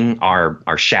facing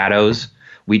our shadows.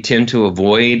 We tend to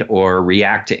avoid or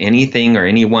react to anything or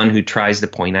anyone who tries to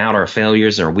point out our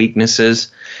failures or weaknesses.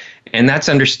 And that's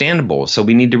understandable. So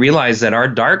we need to realize that our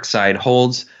dark side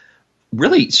holds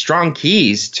really strong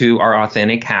keys to our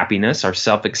authentic happiness, our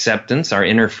self-acceptance, our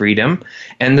inner freedom.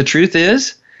 And the truth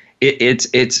is,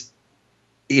 it's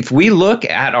if we look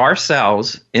at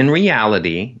ourselves in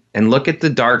reality and look at the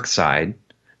dark side,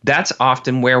 that's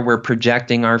often where we're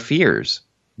projecting our fears.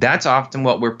 That's often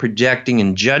what we're projecting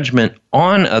in judgment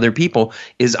on other people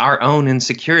is our own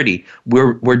insecurity.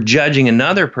 We're judging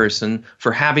another person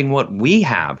for having what we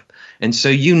have. And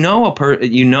so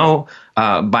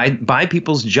by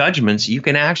people's judgments, you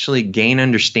can actually gain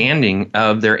understanding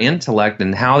of their intellect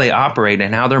and how they operate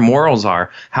and how their morals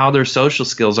are, how their social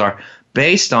skills are,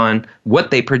 based on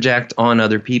what they project on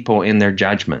other people in their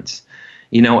judgments.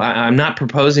 I'm not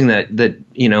proposing that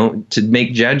to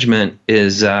make judgment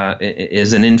is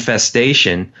an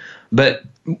infestation, but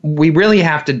we really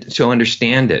have to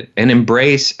understand it and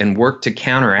embrace and work to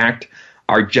counteract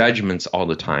our judgments all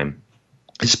the time,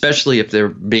 especially if we're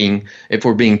being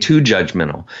too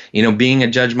judgmental. Being a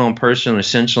judgmental person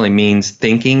essentially means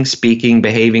thinking, speaking,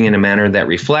 behaving in a manner that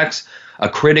reflects a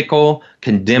critical,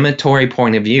 condemnatory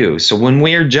point of view. So when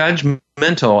we are judgmental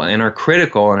and are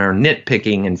critical and are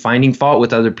nitpicking and finding fault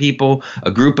with other people, a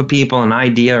group of people, an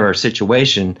idea, or a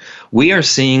situation, we are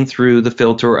seeing through the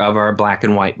filter of our black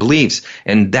and white beliefs.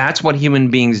 And that's what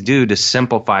human beings do to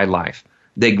simplify life.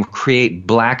 They create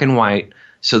black and white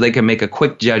so they can make a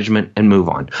quick judgment and move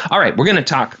on. All right, we're going to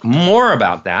talk more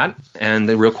about that. And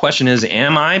the real question is,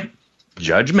 am I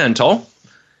judgmental?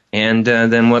 And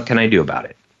then what can I do about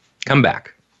it? Come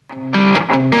back.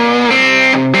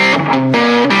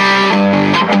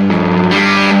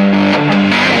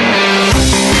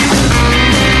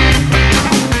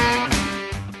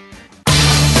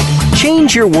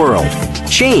 Change your world.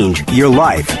 Change your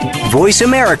life.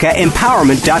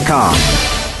 VoiceAmericaEmpowerment.com.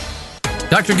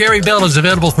 Dr. Gary Bell is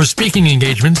available for speaking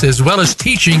engagements as well as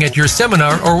teaching at your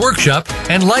seminar or workshop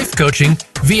and life coaching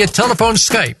via telephone,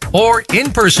 Skype, or in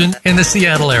person in the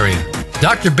Seattle area.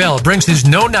 Dr. Bell brings his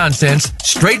no-nonsense,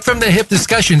 straight-from-the-hip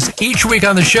discussions each week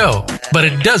on the show, but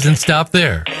it doesn't stop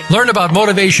there. Learn about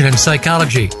motivation and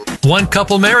psychology,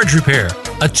 one-couple marriage repair,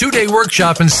 a 2-day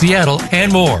workshop in Seattle,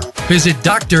 and more. Visit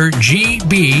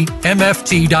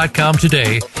drgbmft.com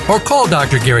today or call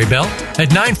Dr. Gary Bell at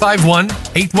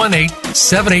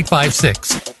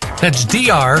 951-818-7856. That's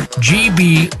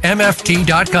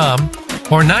drgbmft.com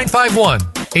or 951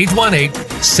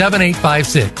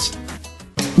 818-7856.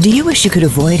 Do you wish you could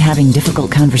avoid having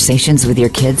difficult conversations with your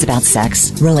kids about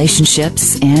sex,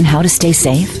 relationships, and how to stay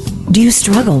safe? Do you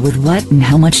struggle with what and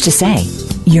how much to say?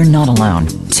 You're not alone.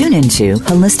 Tune into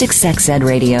Holistic Sex Ed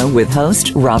Radio with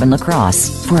host Robin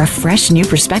LaCrosse for a fresh new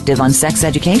perspective on sex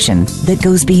education that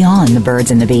goes beyond the birds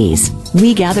and the bees.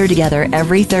 We gather together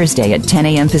every Thursday at 10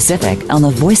 a.m. Pacific on the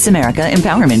Voice America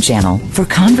Empowerment Channel for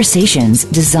conversations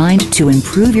designed to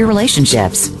improve your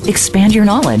relationships, expand your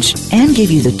knowledge, and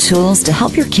give you the tools to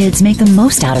help your kids make the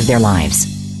most out of their lives.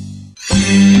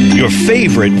 Your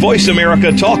favorite Voice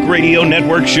America Talk Radio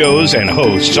Network shows and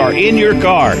hosts are in your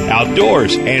car,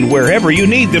 outdoors, and wherever you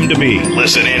need them to be.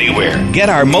 Listen anywhere. Get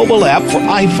our mobile app for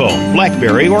iPhone,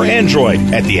 BlackBerry, or Android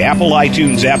at the Apple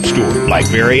iTunes App Store,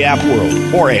 BlackBerry App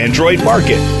World, or Android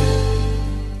Market.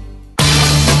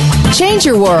 Change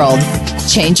your world.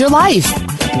 Change your life.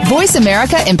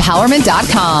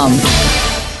 VoiceAmericaEmpowerment.com.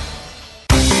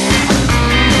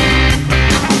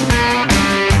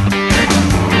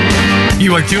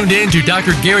 You are tuned in to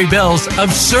Dr. Gary Bell's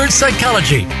Absurd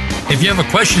Psychology. If you have a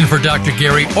question for Dr.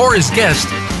 Gary or his guest,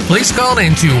 please call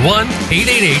in to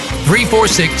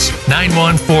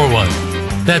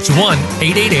 1-888-346-9141. That's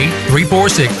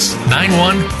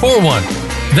 1-888-346-9141.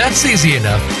 That's easy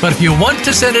enough, but if you want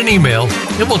to send an email,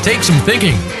 it will take some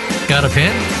thinking. Got a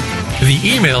pen? The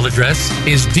email address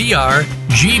is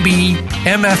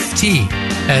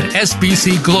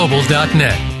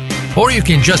drgbmft@sbcglobal.net. Or you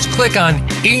can just click on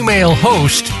Email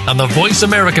Host on the Voice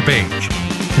America page.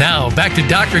 Now, back to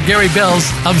Dr. Gary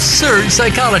Bell's Absurd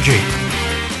Psychology.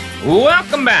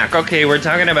 Welcome back. Okay, we're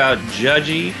talking about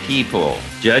judgy people.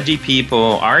 Judgy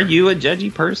people. Are you a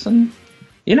judgy person?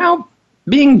 You know,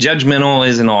 being judgmental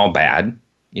isn't all bad.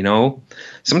 You know,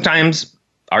 sometimes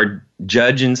our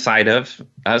judge inside of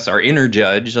us, our inner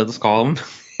judge, let's call them,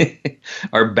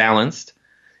 are balanced.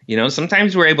 You know,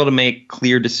 sometimes we're able to make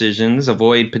clear decisions,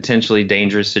 avoid potentially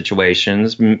dangerous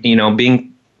situations. You know,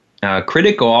 being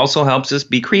critical also helps us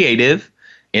be creative,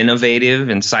 innovative,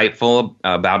 insightful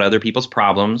about other people's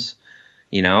problems.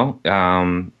 You know,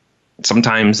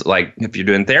 sometimes, like if you're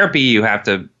doing therapy, you have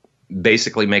to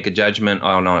basically make a judgment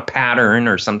on a pattern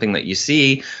or something that you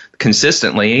see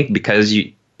consistently because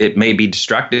it may be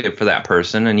destructive for that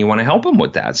person and you want to help them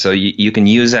with that. So you can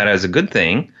use that as a good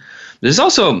thing. There's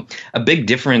also a big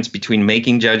difference between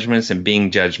making judgments and being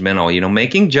judgmental. You know,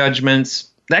 making judgments,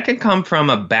 that can come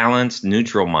from a balanced,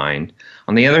 neutral mind.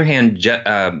 On the other hand,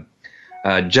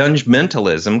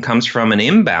 judgmentalism comes from an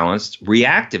imbalanced,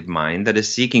 reactive mind that is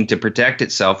seeking to protect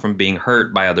itself from being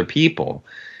hurt by other people.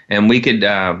 And we could,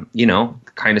 you know,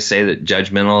 kind of say that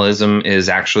judgmentalism is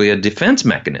actually a defense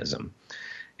mechanism.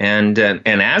 And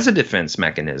as a defense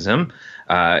mechanism,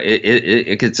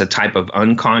 it's a type of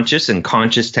unconscious and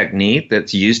conscious technique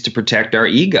that's used to protect our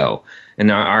ego.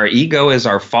 And our ego is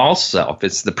our false self.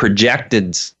 It's the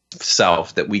projected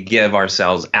self that we give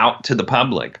ourselves out to the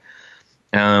public,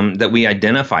 that we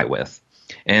identify with.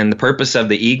 And the purpose of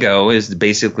the ego is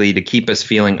basically to keep us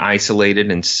feeling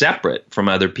isolated and separate from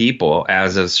other people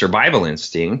as a survival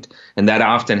instinct. And that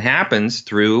often happens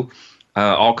through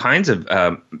all kinds of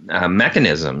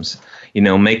mechanisms, you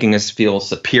know, making us feel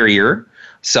superior,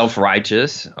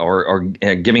 self-righteous, or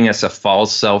giving us a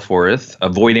false self-worth,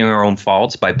 avoiding our own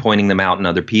faults by pointing them out in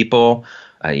other people.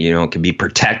 You know, it can be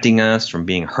protecting us from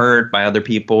being hurt by other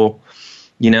people.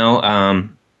 You know,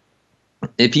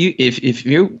 if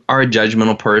you are a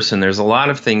judgmental person, there's a lot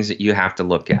of things that you have to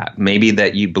look at. Maybe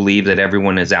that you believe that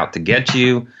everyone is out to get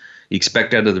you. You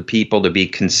expect other people to be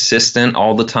consistent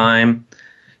all the time.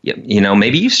 You know,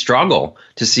 maybe you struggle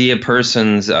to see a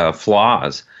person's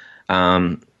flaws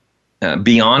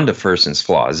beyond a person's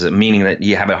flaws, meaning that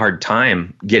you have a hard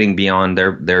time getting beyond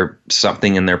their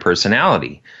something in their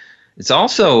personality. It's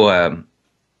also,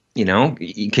 you know,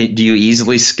 do you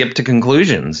easily skip to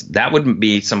conclusions? That would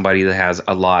be somebody that has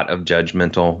a lot of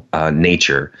judgmental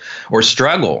nature, or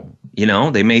struggle. You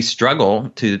know, they may struggle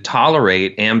to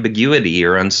tolerate ambiguity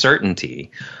or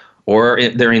uncertainty. Or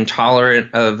they're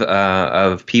intolerant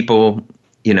of people,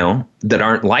 you know, that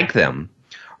aren't like them,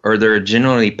 or they're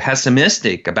generally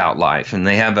pessimistic about life, and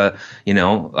they have a, you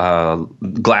know,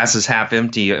 glasses half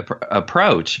empty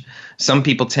approach. Some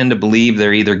people tend to believe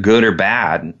they're either good or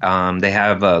bad. They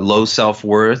have low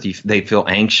self-worth. They feel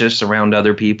anxious around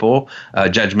other people.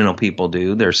 Judgmental people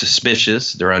do. They're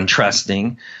suspicious. They're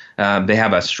untrusting. They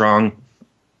have a strong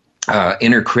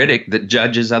inner critic that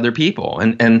judges other people.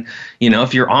 And you know,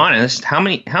 if you're honest, how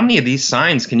many of these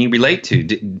signs can you relate to?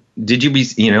 Did you be,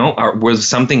 you know, was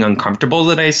something uncomfortable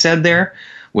that I said there?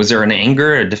 Was there an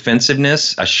anger, a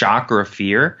defensiveness, a shock, or a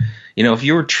fear? If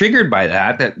you were triggered by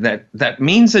that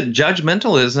means that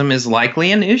judgmentalism is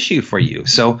likely an issue for you.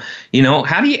 So,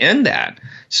 how do you end that?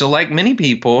 So like many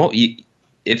people,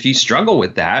 if you struggle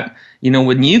with that,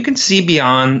 when you can see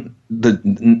beyond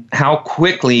how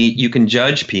quickly you can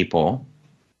judge people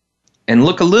and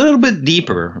look a little bit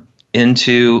deeper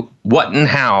into what and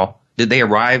how did they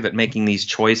arrive at making these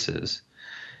choices,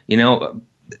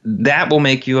 that will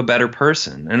make you a better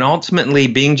person. And ultimately,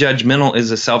 being judgmental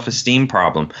is a self-esteem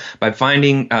problem. By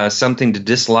finding something to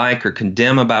dislike or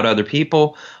condemn about other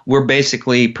people, we're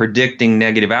basically predicting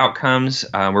negative outcomes.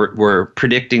 We're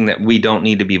predicting that we don't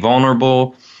need to be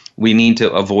vulnerable. We need to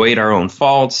avoid our own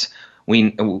faults. We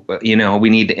need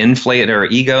to inflate our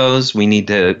egos. We need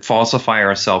to falsify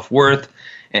our self-worth.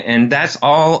 And that's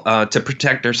all to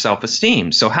protect our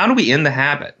self-esteem. So how do we end the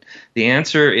habit? The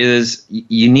answer is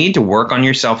you need to work on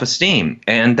your self-esteem.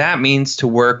 And that means to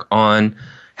work on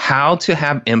how to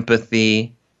have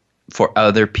empathy for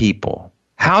other people,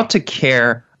 how to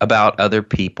care about other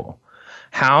people,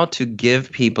 how to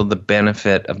give people the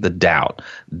benefit of the doubt.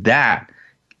 That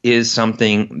is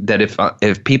something that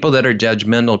if people that are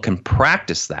judgmental can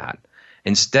practice that,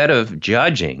 instead of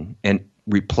judging and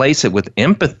replace it with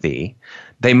empathy,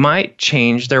 they might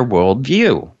change their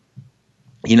worldview.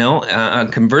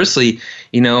 Conversely,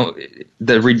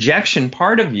 the rejection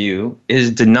part of you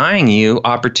is denying you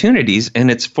opportunities, and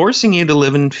it's forcing you to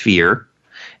live in fear.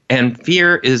 And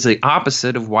fear is the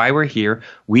opposite of why we're here.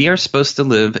 We are supposed to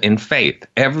live in faith.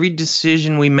 Every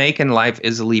decision we make in life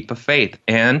is a leap of faith.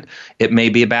 And it may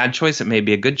be a bad choice. It may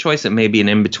be a good choice. It may be an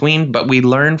in-between, but we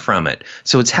learn from it.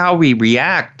 So it's how we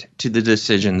react to the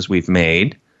decisions we've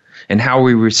made and how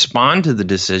we respond to the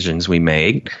decisions we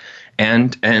make.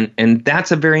 And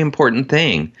that's a very important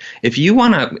thing. If you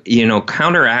want to,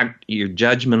 counteract your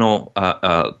judgmental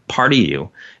part of you,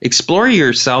 explore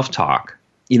your self-talk.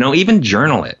 Even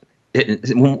journal it.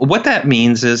 What that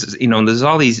means is, there's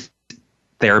all these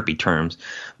therapy terms,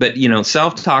 but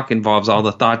self-talk involves all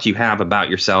the thoughts you have about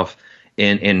yourself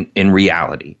in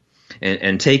reality,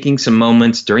 and taking some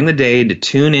moments during the day to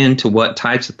tune in to what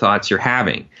types of thoughts you're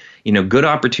having. Good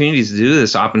opportunities to do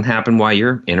this often happen while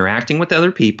you're interacting with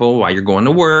other people, while you're going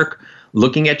to work,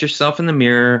 looking at yourself in the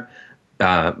mirror,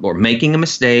 or making a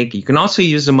mistake. You can also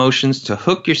use emotions to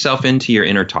hook yourself into your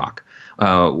inner talk.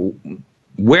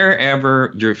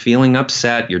 Wherever you're feeling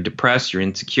upset, you're depressed, you're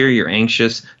insecure, you're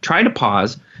anxious, try to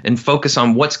pause and focus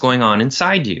on what's going on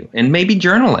inside you, and maybe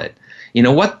journal it.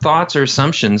 What thoughts or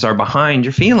assumptions are behind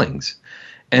your feelings,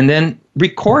 and then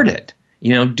record it.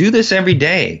 Do this every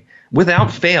day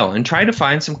without fail, and try to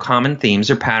find some common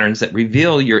themes or patterns that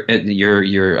reveal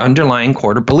your underlying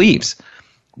core beliefs.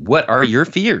 What are your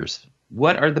fears?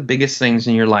 What are the biggest things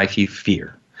in your life you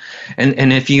fear?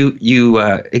 And if you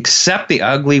accept the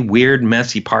ugly, weird,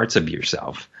 messy parts of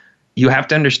yourself, you have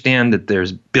to understand that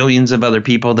there's billions of other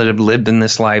people that have lived in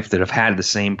this life that have had the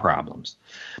same problems.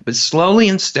 But slowly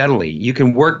and steadily, you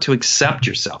can work to accept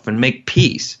yourself and make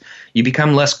peace. You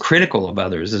become less critical of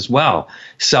others as well.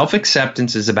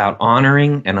 Self-acceptance is about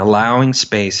honoring and allowing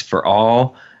space for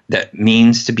all that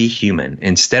means to be human.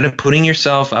 Instead of putting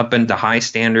yourself up into high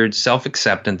standards,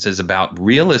 self-acceptance is about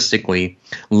realistically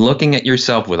looking at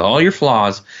yourself with all your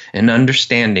flaws and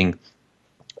understanding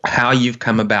how you've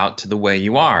come about to the way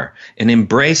you are, and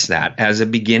embrace that as a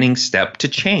beginning step to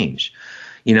change.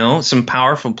 Some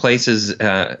powerful places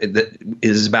that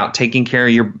is about taking care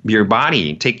of your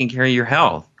body, taking care of your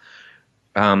health,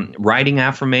 writing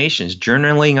affirmations,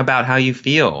 journaling about how you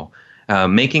feel,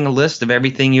 making a list of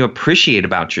everything you appreciate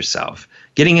about yourself,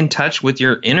 getting in touch with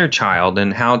your inner child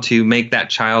and how to make that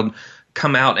child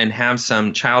come out and have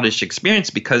some childish experience,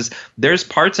 because there's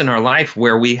parts in our life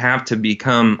where we have to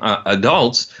become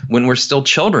adults when we're still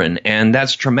children. And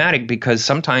that's traumatic because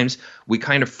sometimes we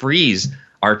kind of freeze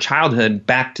our childhood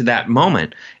back to that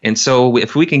moment. And so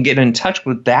if we can get in touch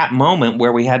with that moment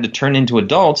where we had to turn into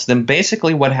adults, then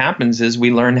basically what happens is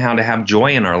we learn how to have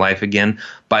joy in our life again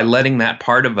by letting that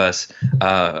part of us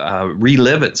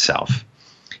relive itself.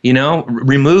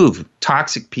 Remove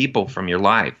toxic people from your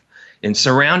life and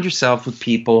surround yourself with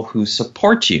people who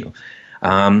support you.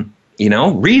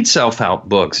 Read self-help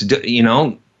books,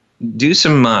 do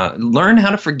some, learn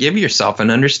how to forgive yourself and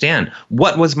understand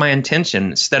what was my intention.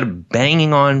 Instead of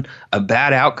banging on a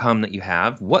bad outcome that you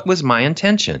have, what was my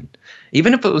intention?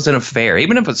 Even if it was an affair,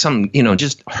 even if it's something,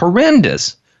 just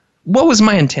horrendous, what was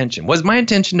my intention? Was my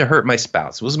intention to hurt my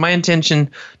spouse? Was my intention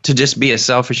to just be a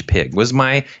selfish pig? Was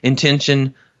my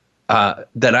intention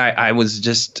that I was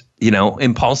just,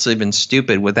 impulsive and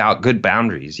stupid without good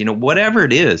boundaries. Whatever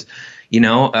it is, you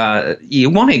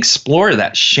want to explore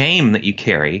that shame that you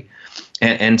carry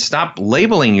and stop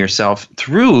labeling yourself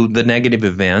through the negative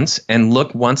events and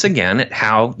look once again at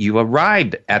how you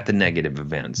arrived at the negative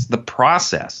events, the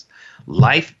process.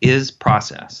 Life is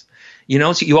process.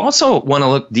 So you also want to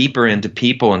look deeper into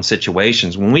people and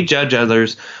situations. When we judge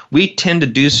others, we tend to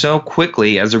do so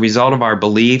quickly as a result of our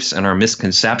beliefs and our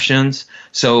misconceptions.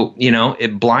 So,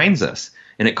 it blinds us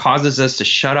and it causes us to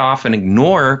shut off and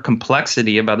ignore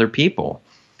complexity of other people.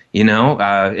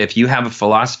 If you have a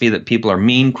philosophy that people are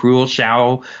mean, cruel,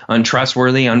 shallow,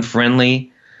 untrustworthy,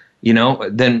 unfriendly,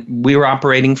 then we're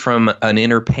operating from an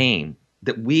inner pain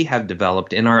that we have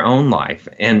developed in our own life,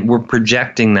 and we're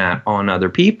projecting that on other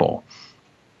people.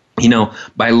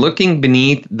 By looking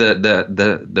beneath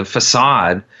the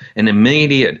facade and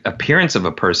immediate appearance of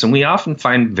a person, we often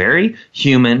find very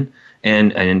human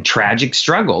and tragic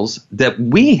struggles that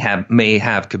we may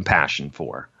have compassion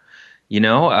for.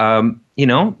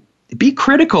 Be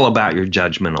critical about your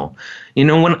judgmental.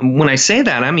 When I say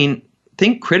that, I mean,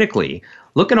 think critically.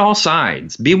 Look at all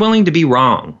sides. Be willing to be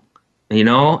wrong.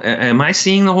 Am I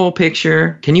seeing the whole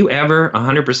picture? Can you ever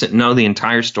 100% know the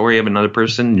entire story of another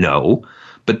person? No.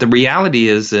 But the reality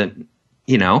is that,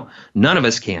 none of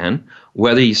us can.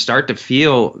 Whether you start to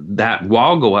feel that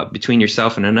wall go up between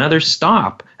yourself and another,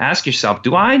 stop. Ask yourself,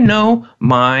 do I know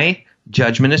my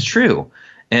judgment is true?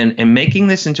 And making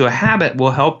this into a habit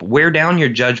will help wear down your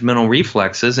judgmental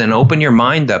reflexes and open your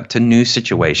mind up to new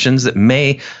situations that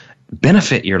may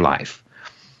benefit your life.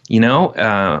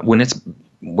 When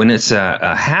it's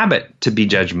a habit to be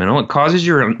judgmental, it causes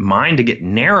your mind to get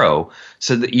narrow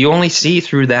so that you only see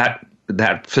through that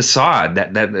facade,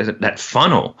 that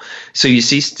funnel. So you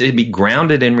cease to be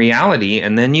grounded in reality,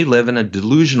 and then you live in a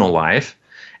delusional life,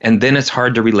 and then it's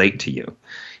hard to relate to you.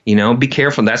 Be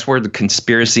careful. That's where the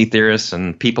conspiracy theorists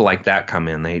and people like that come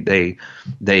in.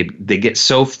 They get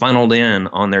so funneled in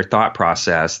on their thought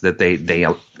process that they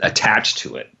attach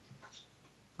to it.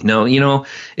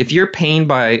 If you're pained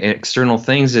by external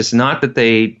things, it's not that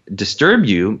they disturb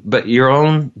you, but your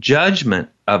own judgment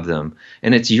of them.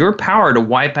 And it's your power to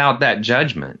wipe out that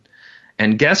judgment.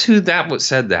 And guess who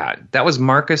said that? That was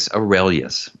Marcus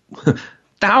Aurelius.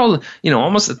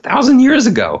 Almost 1,000 years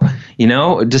ago,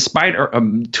 despite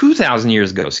 2,000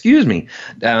 years ago, excuse me.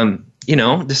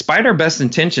 Despite our best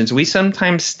intentions, we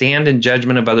sometimes stand in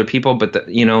judgment of other people, but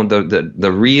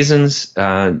the reasons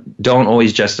don't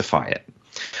always justify it.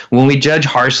 When we judge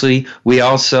harshly, we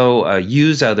also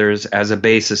use others as a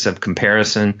basis of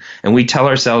comparison, and we tell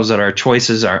ourselves that our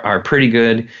choices are pretty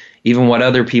good, even what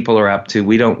other people are up to.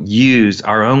 We don't use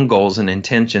our own goals and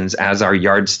intentions as our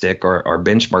yardstick or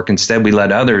benchmark. Instead, we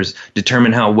let others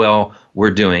determine how well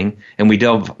we're doing, and we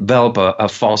develop a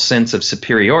false sense of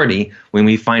superiority when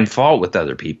we find fault with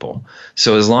other people.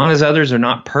 So as long as others are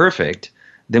not perfect,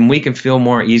 then we can feel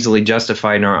more easily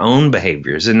justified in our own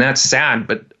behaviors. And that's sad,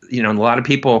 but a lot of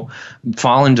people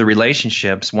fall into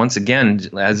relationships, once again,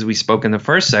 as we spoke in the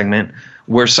first segment,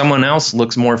 where someone else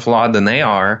looks more flawed than they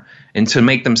are, and to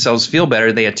make themselves feel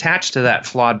better, they attach to that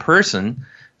flawed person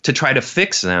to try to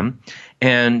fix them.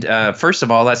 And first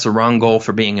of all, that's the wrong goal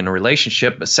for being in a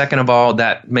relationship. But second of all,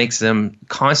 that makes them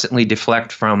constantly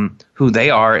deflect from who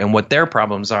they are and what their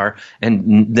problems are.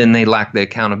 And then they lack the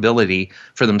accountability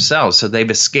for themselves. So they've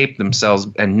escaped themselves,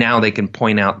 and now they can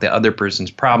point out the other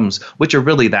person's problems, which are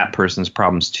really that person's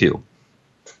problems too.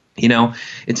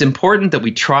 It's important that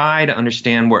we try to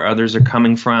understand where others are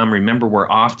coming from. Remember, we're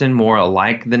often more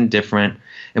alike than different.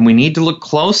 And we need to look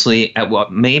closely at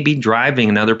what may be driving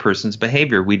another person's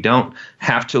behavior. We don't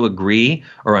have to agree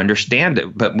or understand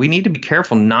it, but we need to be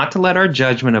careful not to let our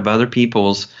judgment of other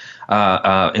people's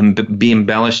be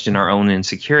embellished in our own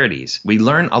insecurities. We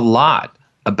learn a lot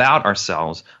about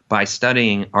ourselves by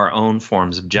studying our own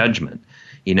forms of judgment.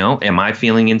 Am I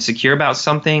feeling insecure about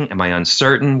something? Am I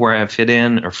uncertain where I fit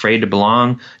in, or afraid to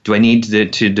belong? Do I need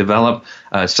to develop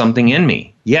something in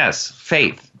me? Yes,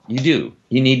 faith. You do.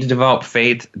 You need to develop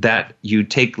faith, that you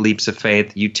take leaps of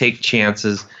faith, you take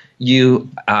chances, you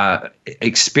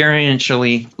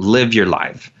experientially live your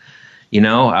life.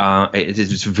 It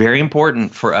is very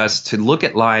important for us to look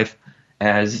at life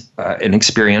as an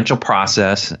experiential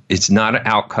process. It's not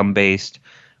outcome-based.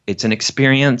 It's an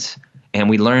experience, and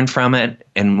we learn from it.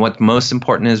 And what's most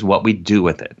important is what we do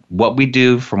with it, what we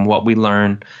do from what we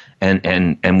learn.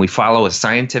 And we follow a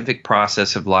scientific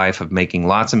process of life of making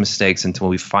lots of mistakes until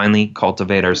we finally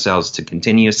cultivate ourselves to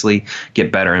continuously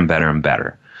get better and better and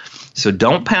better. So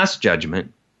don't pass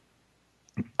judgment.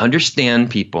 Understand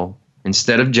people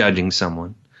instead of judging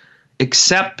someone.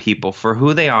 accept people for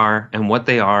who they are and what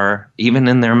they are, even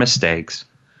in their mistakes.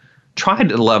 Try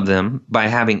to love them by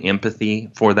having empathy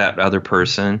for that other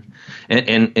person.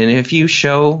 And if you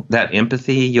show that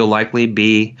empathy, you'll likely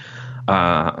be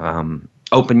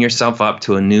open yourself up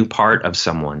to a new part of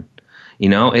someone. You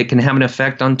know, it can have an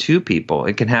effect on two people.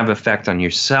 It can have an effect on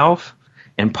yourself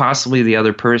and possibly the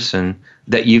other person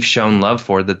that you've shown love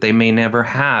for, that they may never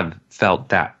have felt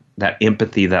that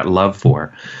empathy, that love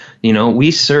for. You know, we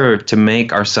serve to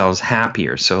make ourselves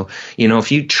happier. So, you know,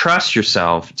 if you trust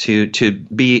yourself to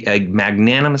be a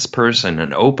magnanimous person,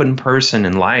 an open person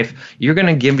in life, you're going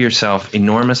to give yourself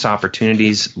enormous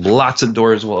opportunities. Lots of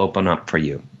doors will open up for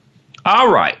you.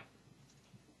 All right.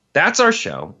 That's our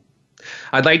show.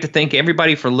 I'd like to thank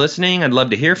everybody for listening. I'd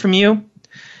love to hear from you.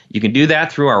 You can do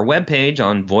that through our webpage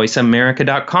on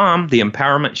voiceamerica.com, the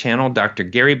empowerment channel, Dr.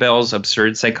 Gary Bell's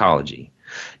Absurd Psychology.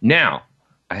 Now,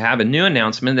 I have a new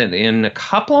announcement that in a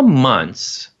couple of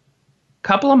months,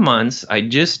 I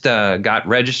just got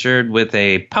registered with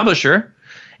a publisher,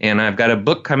 and I've got a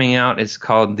book coming out. It's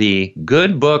called The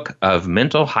Good Book of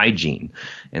Mental Hygiene,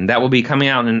 and that will be coming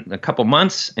out in a couple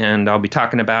months, and I'll be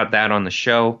talking about that on the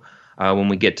show when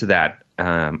we get to that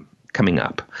coming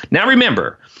up. Now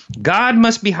remember, God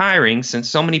must be hiring since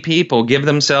so many people give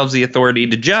themselves the authority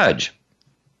to judge.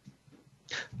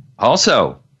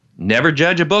 Also, never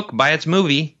judge a book by its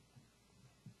movie.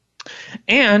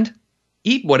 And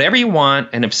eat whatever you want,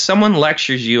 and if someone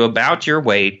lectures you about your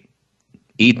weight,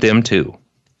 eat them too.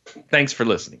 Thanks for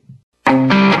listening.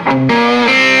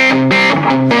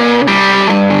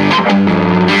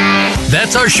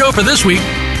 That's our show for this week.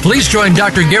 Please join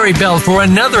Dr. Gary Bell for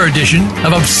another edition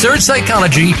of Absurd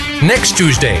Psychology next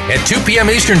Tuesday at 2 p.m.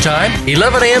 Eastern Time,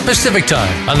 11 a.m. Pacific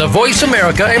Time on the Voice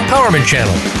America Empowerment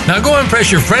Channel. Now go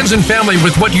impress your friends and family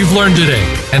with what you've learned today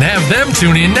and have them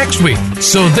tune in next week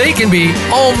so they can be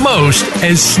almost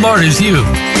as smart as you.